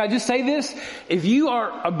 can I just say this? If you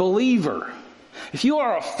are a believer, if you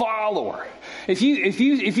are a follower, if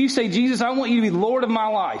you say, Jesus, I want you to be Lord of my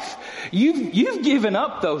life, you've given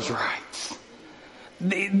up those rights.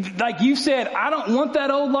 Like you said, I don't want that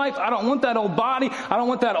old life. I don't want that old body. I don't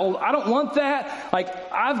want that.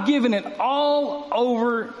 Like I've given it all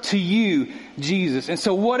over to you, Jesus. And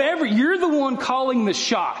so whatever, you're the one calling the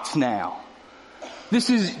shots now. This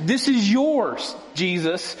is yours,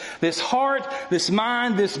 Jesus. This heart, this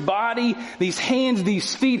mind, this body, these hands,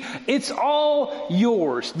 these feet, it's all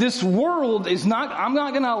yours. This world is not, I'm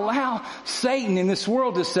not going to allow Satan in this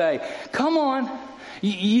world to say, come on.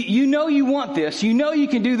 You know you want this. You know you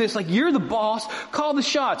can do this. Like you're the boss. Call the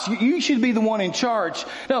shots. You should be the one in charge.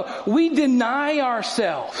 No, we deny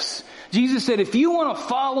ourselves. Jesus said, if you want to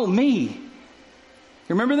follow me, you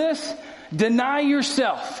remember this? Deny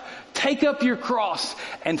yourself. Take up your cross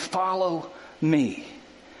and follow me.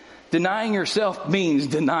 Denying yourself means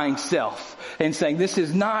denying self and saying, this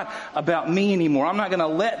is not about me anymore. I'm not going to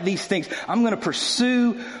let these things, I'm going to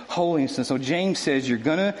pursue holiness. And so James says you're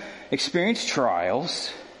going to experience trials.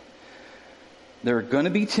 There are going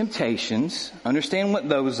to be temptations. Understand what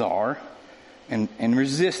those are and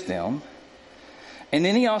resist them. And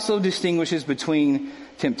then he also distinguishes between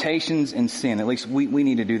temptations and sin. At least we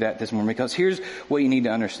need to do that this morning, because here's what you need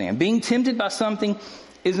to understand. Being tempted by something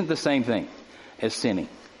isn't the same thing as sinning.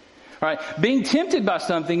 Right? Being tempted by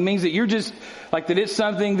something means that you're just like that it's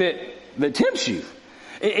something that tempts you.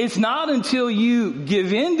 It's not until you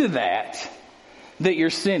give into that you're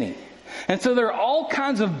sinning. And so there are all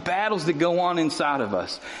kinds of battles that go on inside of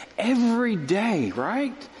us every day,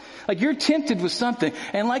 right? Like you're tempted with something.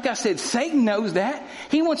 And like I said, Satan knows that.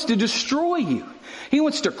 He wants to destroy you. He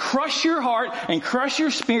wants to crush your heart and crush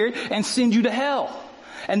your spirit and send you to hell.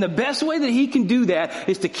 And the best way that he can do that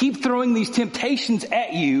is to keep throwing these temptations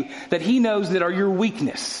at you that he knows that are your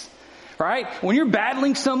weakness. Right? When you're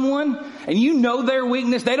battling someone and you know their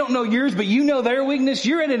weakness, they don't know yours, but you know their weakness,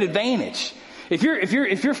 you're at an advantage. If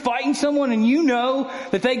you're fighting someone and you know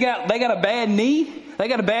that they got a bad knee, they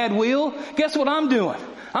got a bad wheel, guess what I'm doing?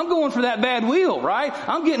 I'm going for that bad wheel, right?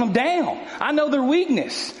 I'm getting them down. I know their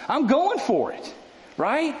weakness. I'm going for it,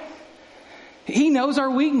 right? He knows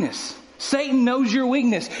our weakness. Satan knows your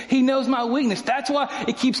weakness. He knows my weakness. That's why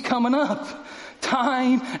it keeps coming up.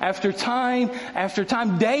 Time after time after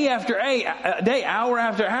time, day after day, hour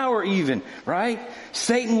after hour even, right?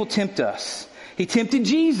 Satan will tempt us. He tempted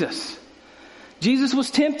Jesus. Jesus was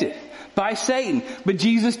tempted by Satan, but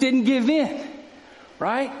Jesus didn't give in,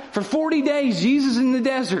 right? For 40 days, Jesus in the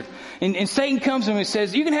desert, and Satan comes to him and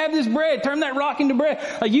says, you can have this bread, turn that rock into bread.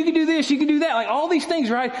 Like you can do this, you can do that, like all these things,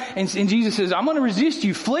 right? And Jesus says, I'm going to resist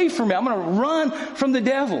you, flee from me. I'm going to run from the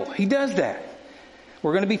devil. He does that.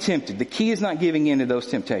 We're going to be tempted. The key is not giving in to those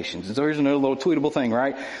temptations. And so here's another little tweetable thing,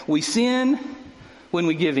 right? We sin when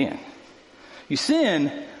we give in. You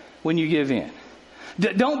sin when you give in.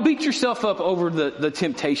 Don't beat yourself up over the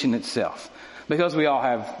temptation itself, because we all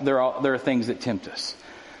have, there are things that tempt us.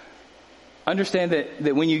 Understand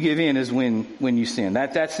that when you give in is when you sin.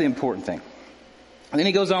 That's the important thing. And then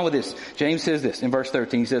he goes on with this. James says this in verse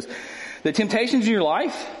 13. He says, the temptations in your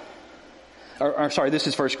life, this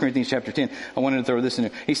is 1 Corinthians chapter 10. I wanted to throw this in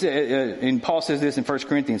there. He said, and Paul says this in 1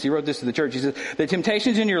 Corinthians. He wrote this to the church. He says, the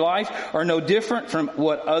temptations in your life are no different from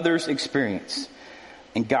what others experience.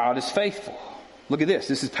 And God is faithful. Look at this.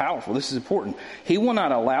 This is powerful. This is important. He will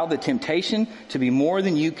not allow the temptation to be more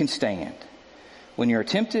than you can stand. When you are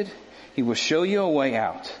tempted, He will show you a way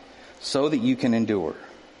out so that you can endure.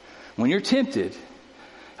 When you're tempted,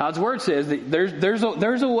 God's Word says that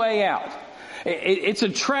there's a way out. It's a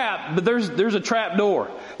trap, but there's a trap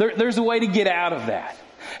door. There's a way to get out of that.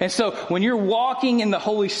 And so when you're walking in the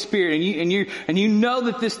Holy Spirit and you know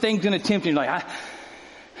that this thing's going to tempt you, you're like,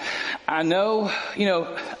 I know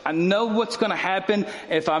what's going to happen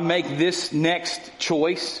if I make this next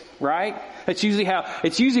choice, right? It's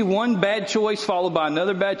usually one bad choice followed by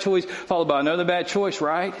another bad choice followed by another bad choice,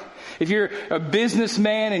 right? If you're a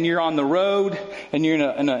businessman and you're on the road and you're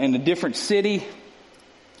in a different city,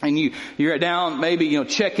 and you're down maybe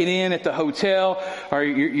checking in at the hotel, or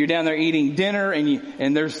you're down there eating dinner,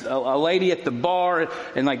 and there's a lady at the bar,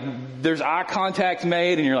 and like there's eye contact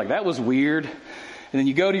made, and you're like, that was weird. And then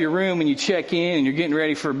you go to your room and you check in and you're getting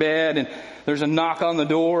ready for bed, and there's a knock on the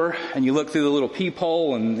door, and you look through the little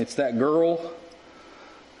peephole and it's that girl.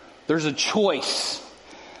 There's a choice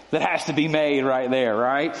that has to be made right there,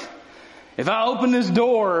 right? If I open this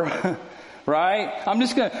door, right, I'm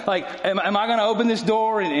just going to, am I going to open this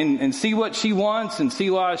door and see what she wants and see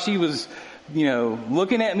why she was,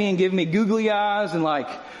 looking at me and giving me googly eyes, and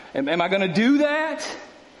am I going to do that?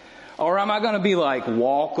 Or am I going to be like,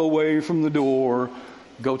 walk away from the door,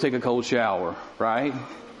 go take a cold shower, right?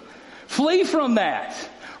 Flee from that.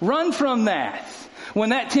 Run from that. When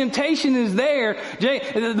that temptation is there,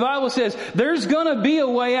 the Bible says there's going to be a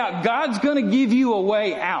way out. God's going to give you a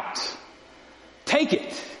way out. Take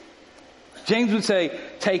it. James would say,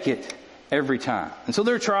 take it every time. And so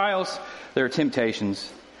there are trials, there are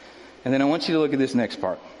temptations. And then I want you to look at this next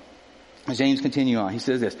part. As James continues on, he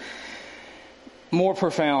says this. More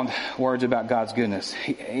profound words about God's goodness.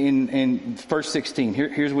 In verse 16,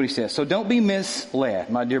 here's what he says. So don't be misled,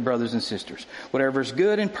 my dear brothers and sisters. Whatever is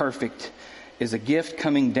good and perfect is a gift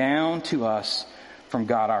coming down to us from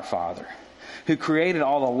God our Father, who created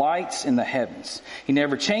all the lights in the heavens. He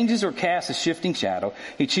never changes or casts a shifting shadow.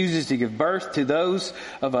 He chooses to give birth to those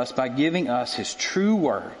of us by giving us His true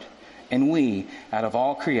word. And we, out of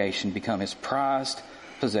all creation, become His prized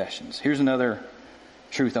possessions. Here's another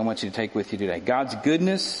truth I want you to take with you today. God's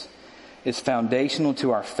goodness is foundational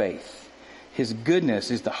to our faith. His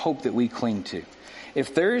goodness is the hope that we cling to.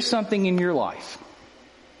 If there is something in your life,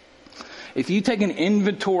 if you take an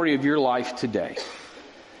inventory of your life today,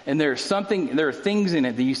 and there are things in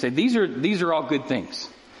it that you say, these are all good things.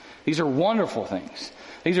 These are wonderful things.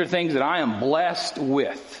 These are things that I am blessed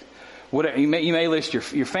with. Whatever, you may list your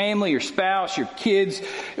family, your spouse, your kids,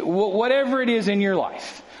 whatever it is in your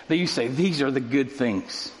life that you say, these are the good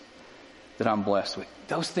things that I'm blessed with.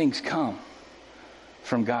 Those things come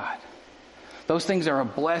from God. Those things are a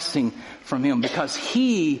blessing from Him because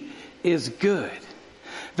He is good.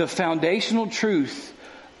 The foundational truth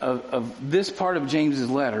of this part of James's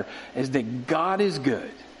letter is that God is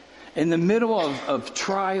good in the middle of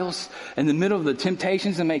trials, in the middle of the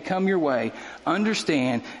temptations that may come your way,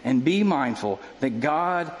 understand and be mindful that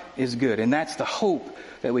God is good. And that's the hope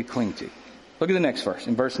that we cling to. Look at the next verse.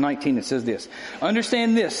 In verse 19 it says this.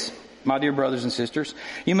 Understand this, my dear brothers and sisters.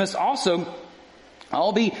 You must also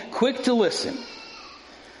all be quick to listen,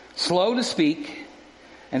 slow to speak,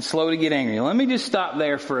 and slow to get angry. Let me just stop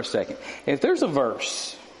there for a second. If there's a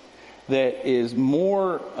verse that is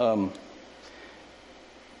more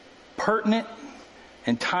pertinent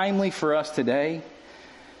and timely for us today,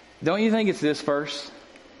 don't you think it's this verse?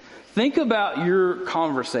 Think about your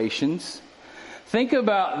conversations. Think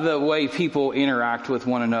about the way people interact with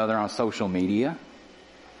one another on social media.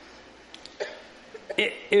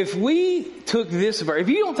 If we took this verse, if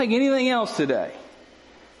you don't take anything else today,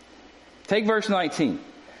 take verse 19.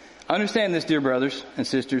 Understand this, dear brothers and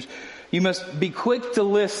sisters. You must be quick to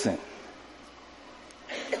listen,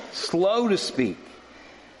 slow to speak,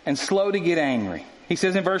 and slow to get angry. He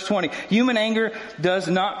says in verse 20, human anger does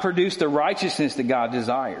not produce the righteousness that God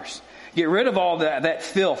desires. Get rid of all that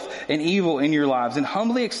filth and evil in your lives and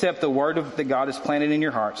humbly accept the word that God has planted in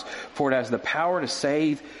your hearts, for it has the power to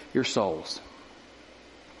save your souls.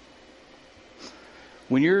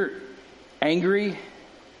 When you're angry,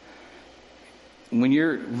 when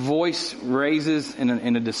your voice raises in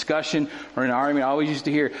a discussion or an argument, I always used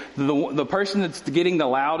to hear the person that's getting the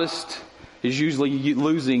loudest is usually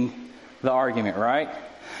losing the argument, right?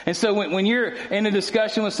 And so when you're in a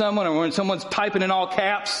discussion with someone or when someone's typing in all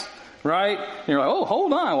caps, right? And you're like, oh,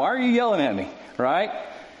 hold on. Why are you yelling at me? Right?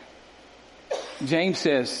 James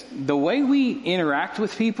says, the way we interact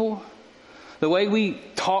with people, the way we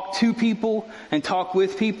talk to people and talk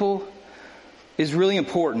with people is really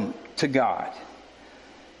important to God.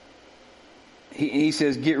 He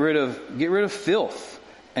says, get rid of filth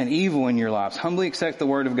and evil in your lives. Humbly accept the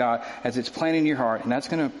word of God as it's planted in your heart, and that's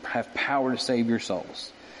going to have power to save your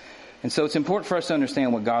souls. And so it's important for us to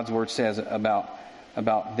understand what God's word says about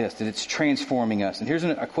this, that it's transforming us. And here's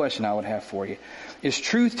a question I would have for you. Is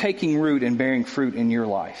truth taking root and bearing fruit in your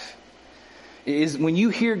life? Is when you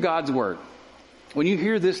hear God's word, when you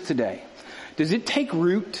hear this today, does it take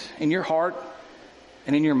root in your heart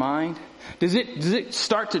and in your mind? Does it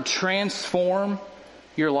start to transform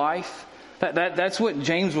your life? That's what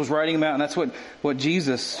James was writing about, and that's what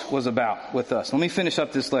Jesus was about with us. Let me finish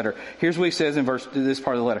up this letter. Here's what he says in this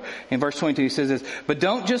part of the letter. In verse 22, he says this, but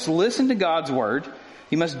don't just listen to God's word.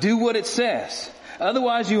 You must do what it says.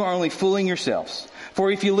 Otherwise, you are only fooling yourselves. For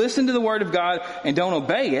if you listen to the word of God and don't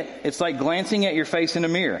obey it, it's like glancing at your face in a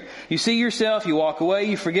mirror. You see yourself, you walk away,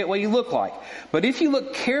 you forget what you look like. But if you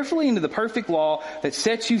look carefully into the perfect law that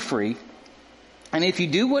sets you free, and if you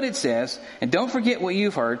do what it says, and don't forget what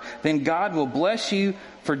you've heard, then God will bless you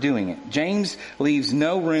for doing it. James leaves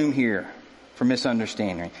no room here for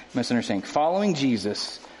misunderstanding. Following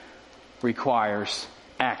Jesus requires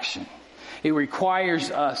action. It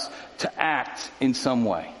requires us to act in some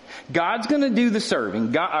way. God's going to do the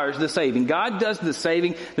serving, the saving. God does the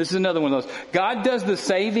saving. This is another one of those. God does the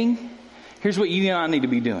saving. Here's what you and I need to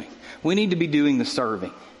be doing. We need to be doing the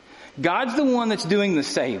serving. God's the one that's doing the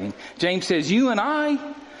saving. James says, you and I,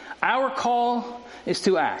 our call is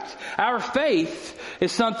to act. Our faith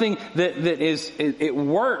is something it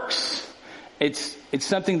works. It's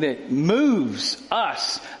something that moves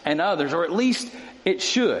us and others, or at least it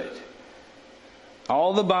should.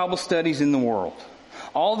 All the Bible studies in the world,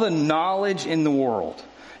 all the knowledge in the world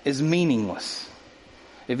is meaningless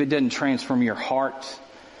if it doesn't transform your heart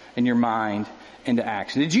and your mind into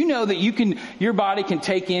action. Did you know that your body can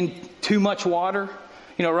take in too much water?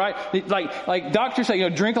 You know, right? Like doctors say,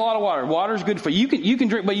 drink a lot of water. Water's good for you. You can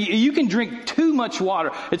drink, but you can drink too much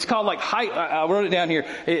water. It's called I wrote it down here.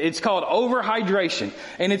 It's called overhydration.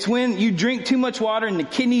 And it's when you drink too much water and the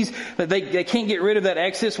kidneys, they can't get rid of that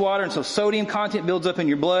excess water. And so sodium content builds up in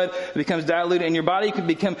your blood. It becomes diluted and your body can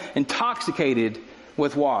become intoxicated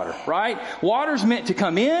with water, right? Water's meant to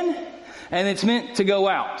come in and it's meant to go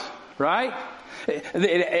out, right?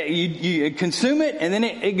 You consume it and then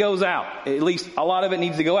it goes out. At least a lot of it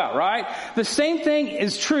needs to go out, right? The same thing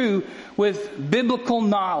is true with biblical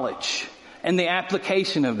knowledge and the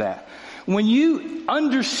application of that. When you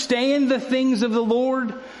understand the things of the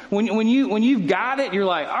Lord, when you've got it, you're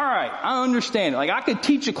like, all right, I understand it. Like I could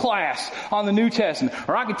teach a class on the New Testament,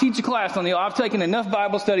 or I could teach a class on I've taken enough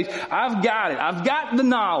Bible studies. I've got it. I've got the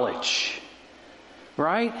knowledge,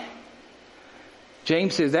 right?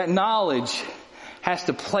 James says that knowledge has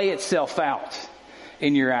to play itself out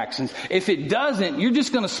in your actions. If it doesn't, you're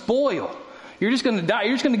just going to spoil. You're just going to die.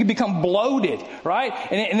 You're just going to become bloated, right?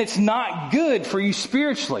 And it's not good for you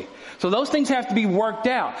spiritually. So those things have to be worked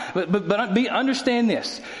out. But understand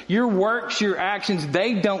this. Your works, your actions,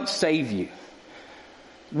 they don't save you.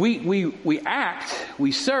 We act,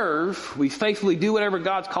 we serve, we faithfully do whatever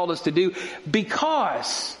God's called us to do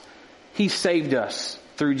because He saved us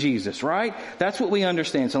through Jesus, right? That's what we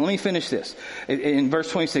understand. So let me finish this. In verse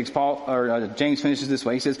 26, James finishes this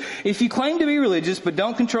way. He says, if you claim to be religious but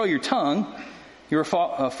don't control your tongue, you're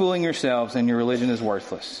fooling yourselves and your religion is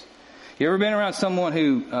worthless. You ever been around someone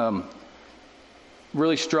who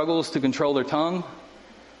really struggles to control their tongue?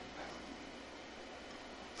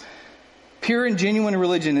 Pure and genuine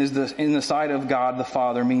religion in the sight of God the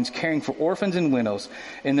Father means caring for orphans and widows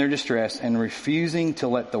in their distress and refusing to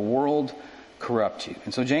let the world corrupt you.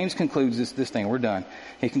 And so James concludes this thing. We're done.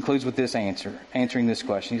 He concludes with this answering this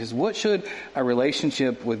question. He says, what should a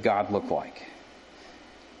relationship with God look like?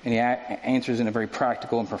 And he answers in a very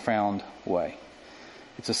practical and profound way.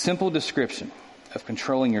 It's a simple description of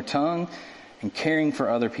controlling your tongue and caring for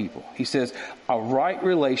other people. He says, a right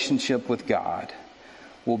relationship with God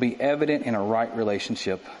will be evident in a right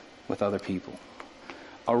relationship with other people.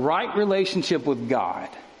 A right relationship with God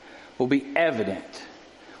will be evident,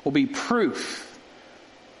 will be proof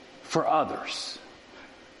for others.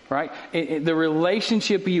 Right? The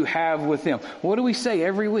relationship you have with them. What do we say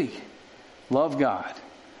every week? Love God.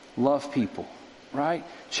 Love people. Right?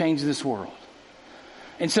 Change this world.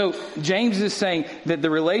 And so James is saying that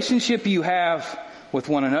the relationship you have with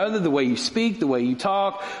one another, the way you speak, the way you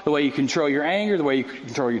talk, the way you control your anger, the way you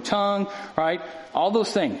control your tongue, right? All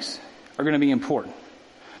those things are going to be important.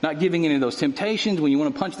 Not giving into those temptations when you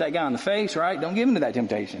want to punch that guy in the face, right? Don't give into that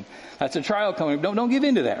temptation. That's a trial coming. Don't give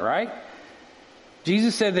into that, right?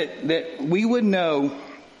 Jesus said that we would know,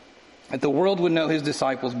 that the world would know His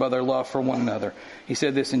disciples by their love for one another. He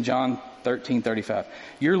said this in John 13:35.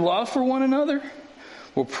 Your love for one another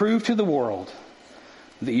will prove to the world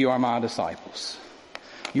that you are my disciples.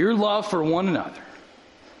 Your love for one another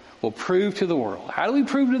will prove to the world. How do we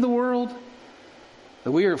prove to the world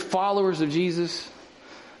that we are followers of Jesus?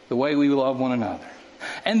 The way we love one another.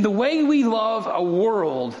 And the way we love a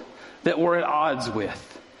world that we're at odds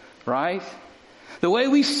with. Right? The way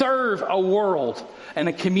we serve a world and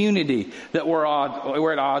a community that we're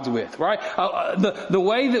at odds with. Right? The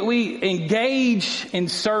way that we engage in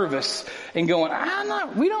service and going,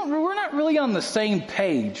 we're not really on the same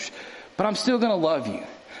page, but I'm still going to love you.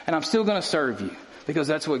 And I'm still going to serve you because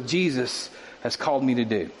that's what Jesus has called me to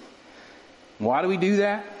do. Why do we do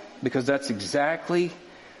that? Because that's exactly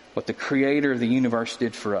what the Creator of the universe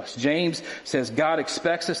did for us. James says God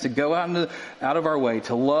expects us to go out of our way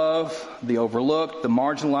to love the overlooked, the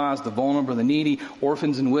marginalized, the vulnerable, the needy,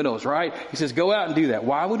 orphans and widows, right? He says go out and do that.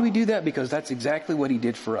 Why would we do that? Because that's exactly what He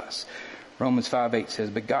did for us. Romans 5:8 says,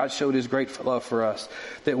 but God showed His great love for us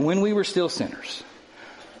that when we were still sinners,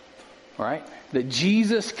 right? That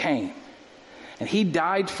Jesus came and He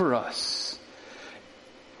died for us.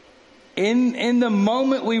 In the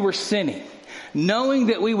moment we were sinning, knowing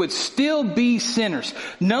that we would still be sinners,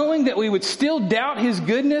 knowing that we would still doubt His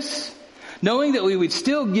goodness, knowing that we would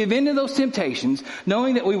still give in to those temptations,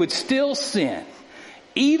 knowing that we would still sin.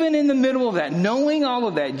 Even in the middle of that, knowing all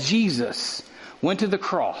of that, Jesus went to the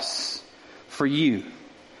cross for you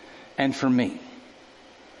and for me.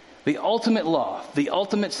 The ultimate love, the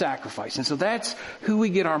ultimate sacrifice. And so that's who we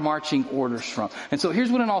get our marching orders from. And so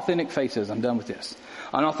here's what an authentic faith says. I'm done with this.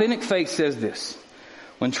 An authentic faith says this.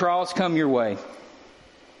 When trials come your way,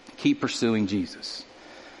 keep pursuing Jesus.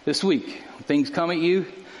 This week, when things come at you,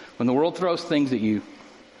 when the world throws things at you,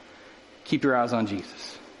 keep your eyes on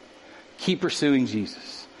Jesus. Keep pursuing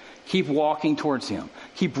Jesus. Keep walking towards Him.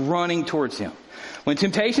 Keep running towards Him. When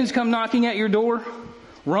temptations come knocking at your door,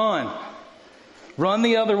 run. Run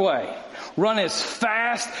the other way. Run as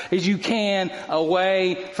fast as you can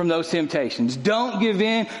away from those temptations. Don't give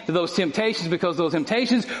in to those temptations because those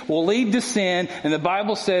temptations will lead to sin. And the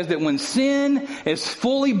Bible says that when sin is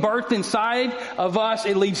fully birthed inside of us,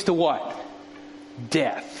 it leads to what?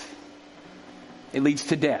 Death. It leads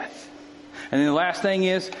to death. And then the last thing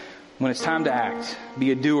is, when it's time to act,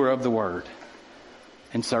 be a doer of the word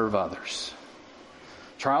and serve others.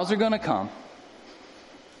 Trials are going to come.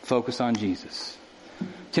 Focus on Jesus.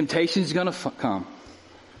 Temptation is going to come.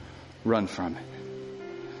 Run from it.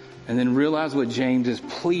 And then realize what James is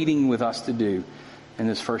pleading with us to do in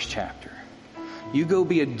this first chapter. You go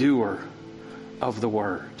be a doer of the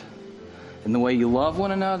word. In the way you love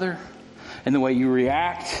one another. In the way you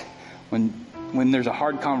react when there's a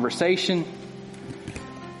hard conversation.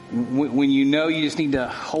 When you know you just need to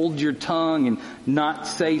hold your tongue and not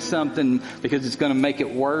say something because it's going to make it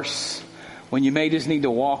worse. when you may just need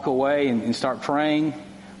to walk away and start praying,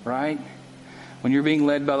 right? When you're being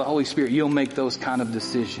led by the Holy Spirit, you'll make those kind of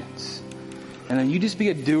decisions. And then you just be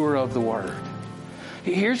a doer of the word.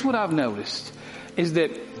 Here's what I've noticed, is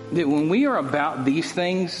that when we are about these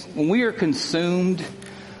things, when we are consumed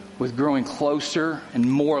with growing closer and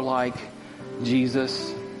more like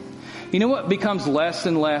Jesus, you know what becomes less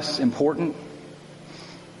and less important?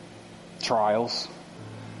 Trials.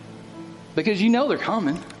 Because you know they're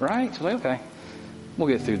coming, right? So okay, we'll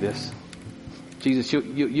get through this. Jesus,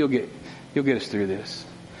 you'll get us through this.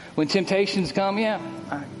 When temptations come,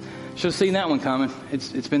 I should have seen that one coming.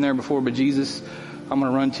 It's been there before, but Jesus, I'm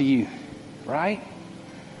going to run to you, right?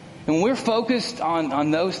 And when we're focused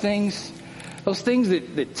on those things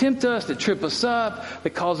that tempt us, that trip us up,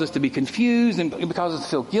 that cause us to be confused and cause us to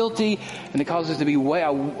feel guilty, and that cause us to be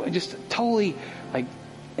just totally like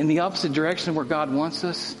in the opposite direction of where God wants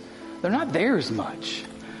us, they're not there as much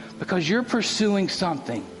because you're pursuing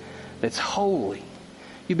something that's holy.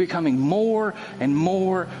 You're becoming more and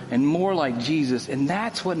more and more like Jesus, and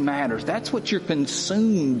that's what matters. That's what you're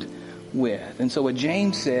consumed with. And so what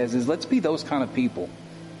James says is, let's be those kind of people.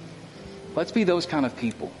 Let's be those kind of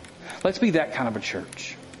people. Let's be that kind of a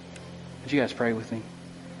church. Would you guys pray with me?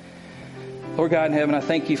 Lord God in heaven, I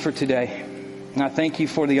thank you for today. And I thank you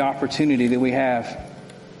for the opportunity that we have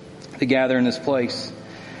to gather in this place,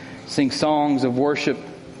 sing songs of worship,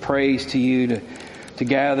 praise to you, to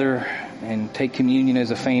gather and take communion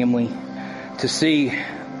as a family, to see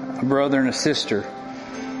a brother and a sister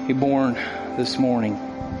be born this morning.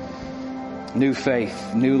 New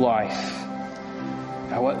faith, new life.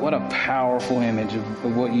 God, what a powerful image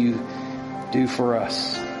of what you do for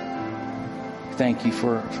us. Thank you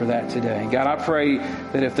for that today. God, I pray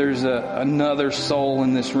that if there's another soul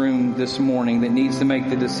in this room this morning that needs to make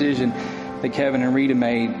the decision that Kevin and Rita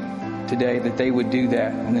made today, that they would do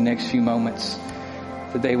that in the next few moments.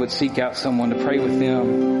 That they would seek out someone to pray with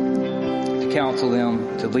them, to counsel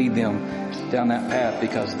them, to lead them down that path,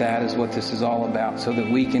 because that is what this is all about, so that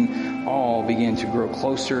we can all begin to grow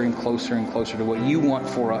closer and closer and closer to what you want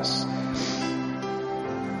for us.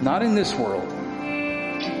 Not in this world,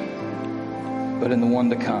 but in the one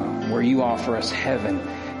to come, where you offer us heaven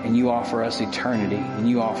and you offer us eternity and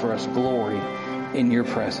you offer us glory in your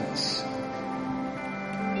presence.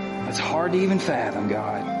 It's hard to even fathom,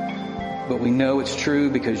 God, but we know it's true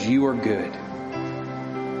because you are good.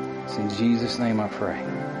 It's in Jesus' name I pray.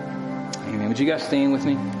 Amen. Would you guys stand with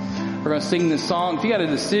me? We're going to sing this song. If you got a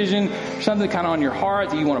decision, something kind of on your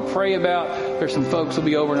heart that you want to pray about, there's some folks who'll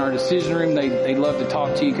be over in our decision room. They'd love to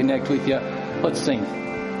talk to you, connect with you. Let's sing.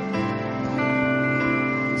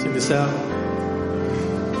 Sing this out.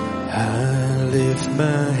 I lift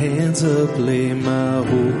my hands up, lay my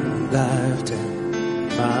whole life down.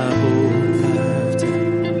 My whole life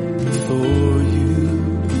down before you.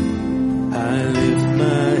 I lift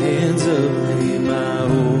my hands up, lay my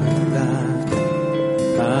whole life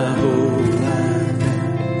down. My whole life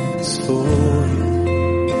down is for you.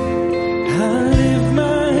 I lift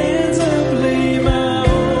my hands up, lay my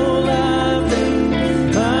whole life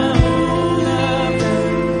down. My whole life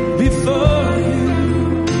down before you.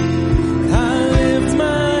 I lift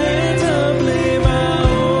my hands up, lay my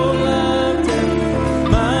whole life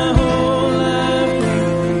down. My whole life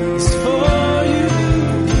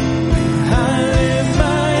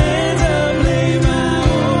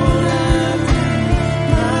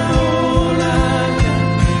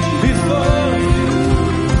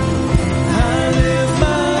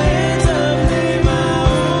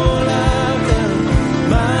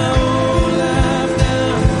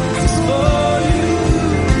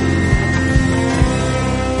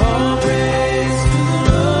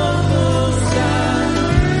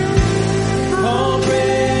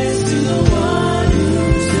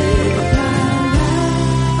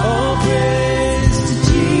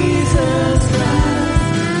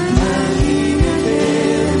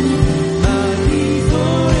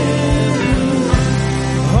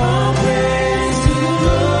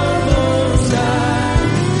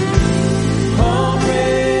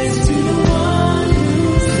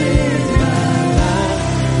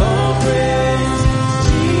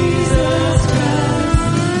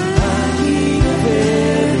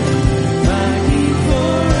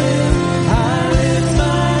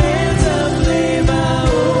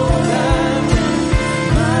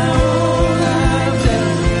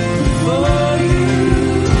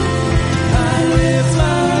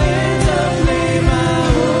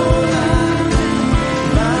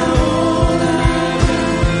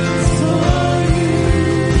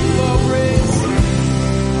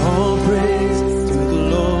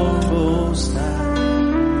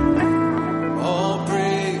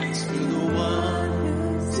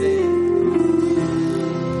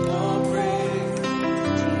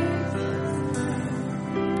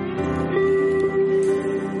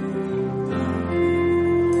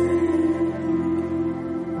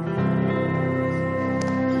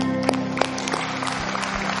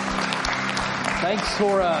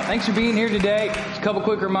for being here today. Just a couple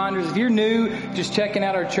quick reminders. If you're new, just checking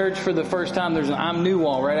out our church for the first time, there's an I'm New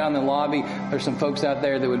wall right out in the lobby. There's some folks out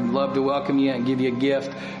there that would love to welcome you and give you a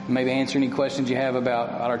gift, maybe answer any questions you have about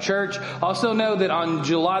our church. Also know that on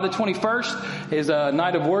July the 21st is a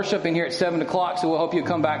night of worship in here at 7 o'clock, so we'll hope you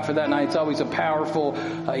come back for that night. It's always a powerful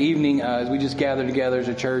evening as we just gather together as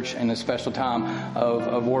a church in a special time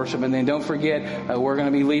of worship. And then don't forget, we're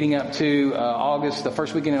going to be leading up to August, the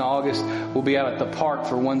first weekend in August. We'll be out at the park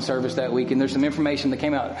for one service that week. And there's some information that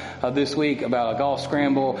came out this week about a golf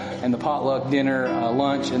scramble and the potluck dinner,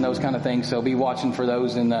 lunch, and those kind of things. So be watching for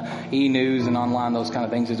those in the e-news and online, those kind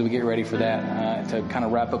of things as we get ready for that to kind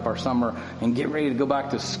of wrap up our summer and get ready to go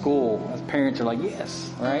back to school. As parents are like, yes,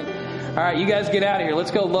 right? All right, you guys get out of here.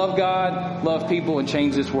 Let's go love God, love people, and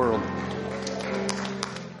change this world.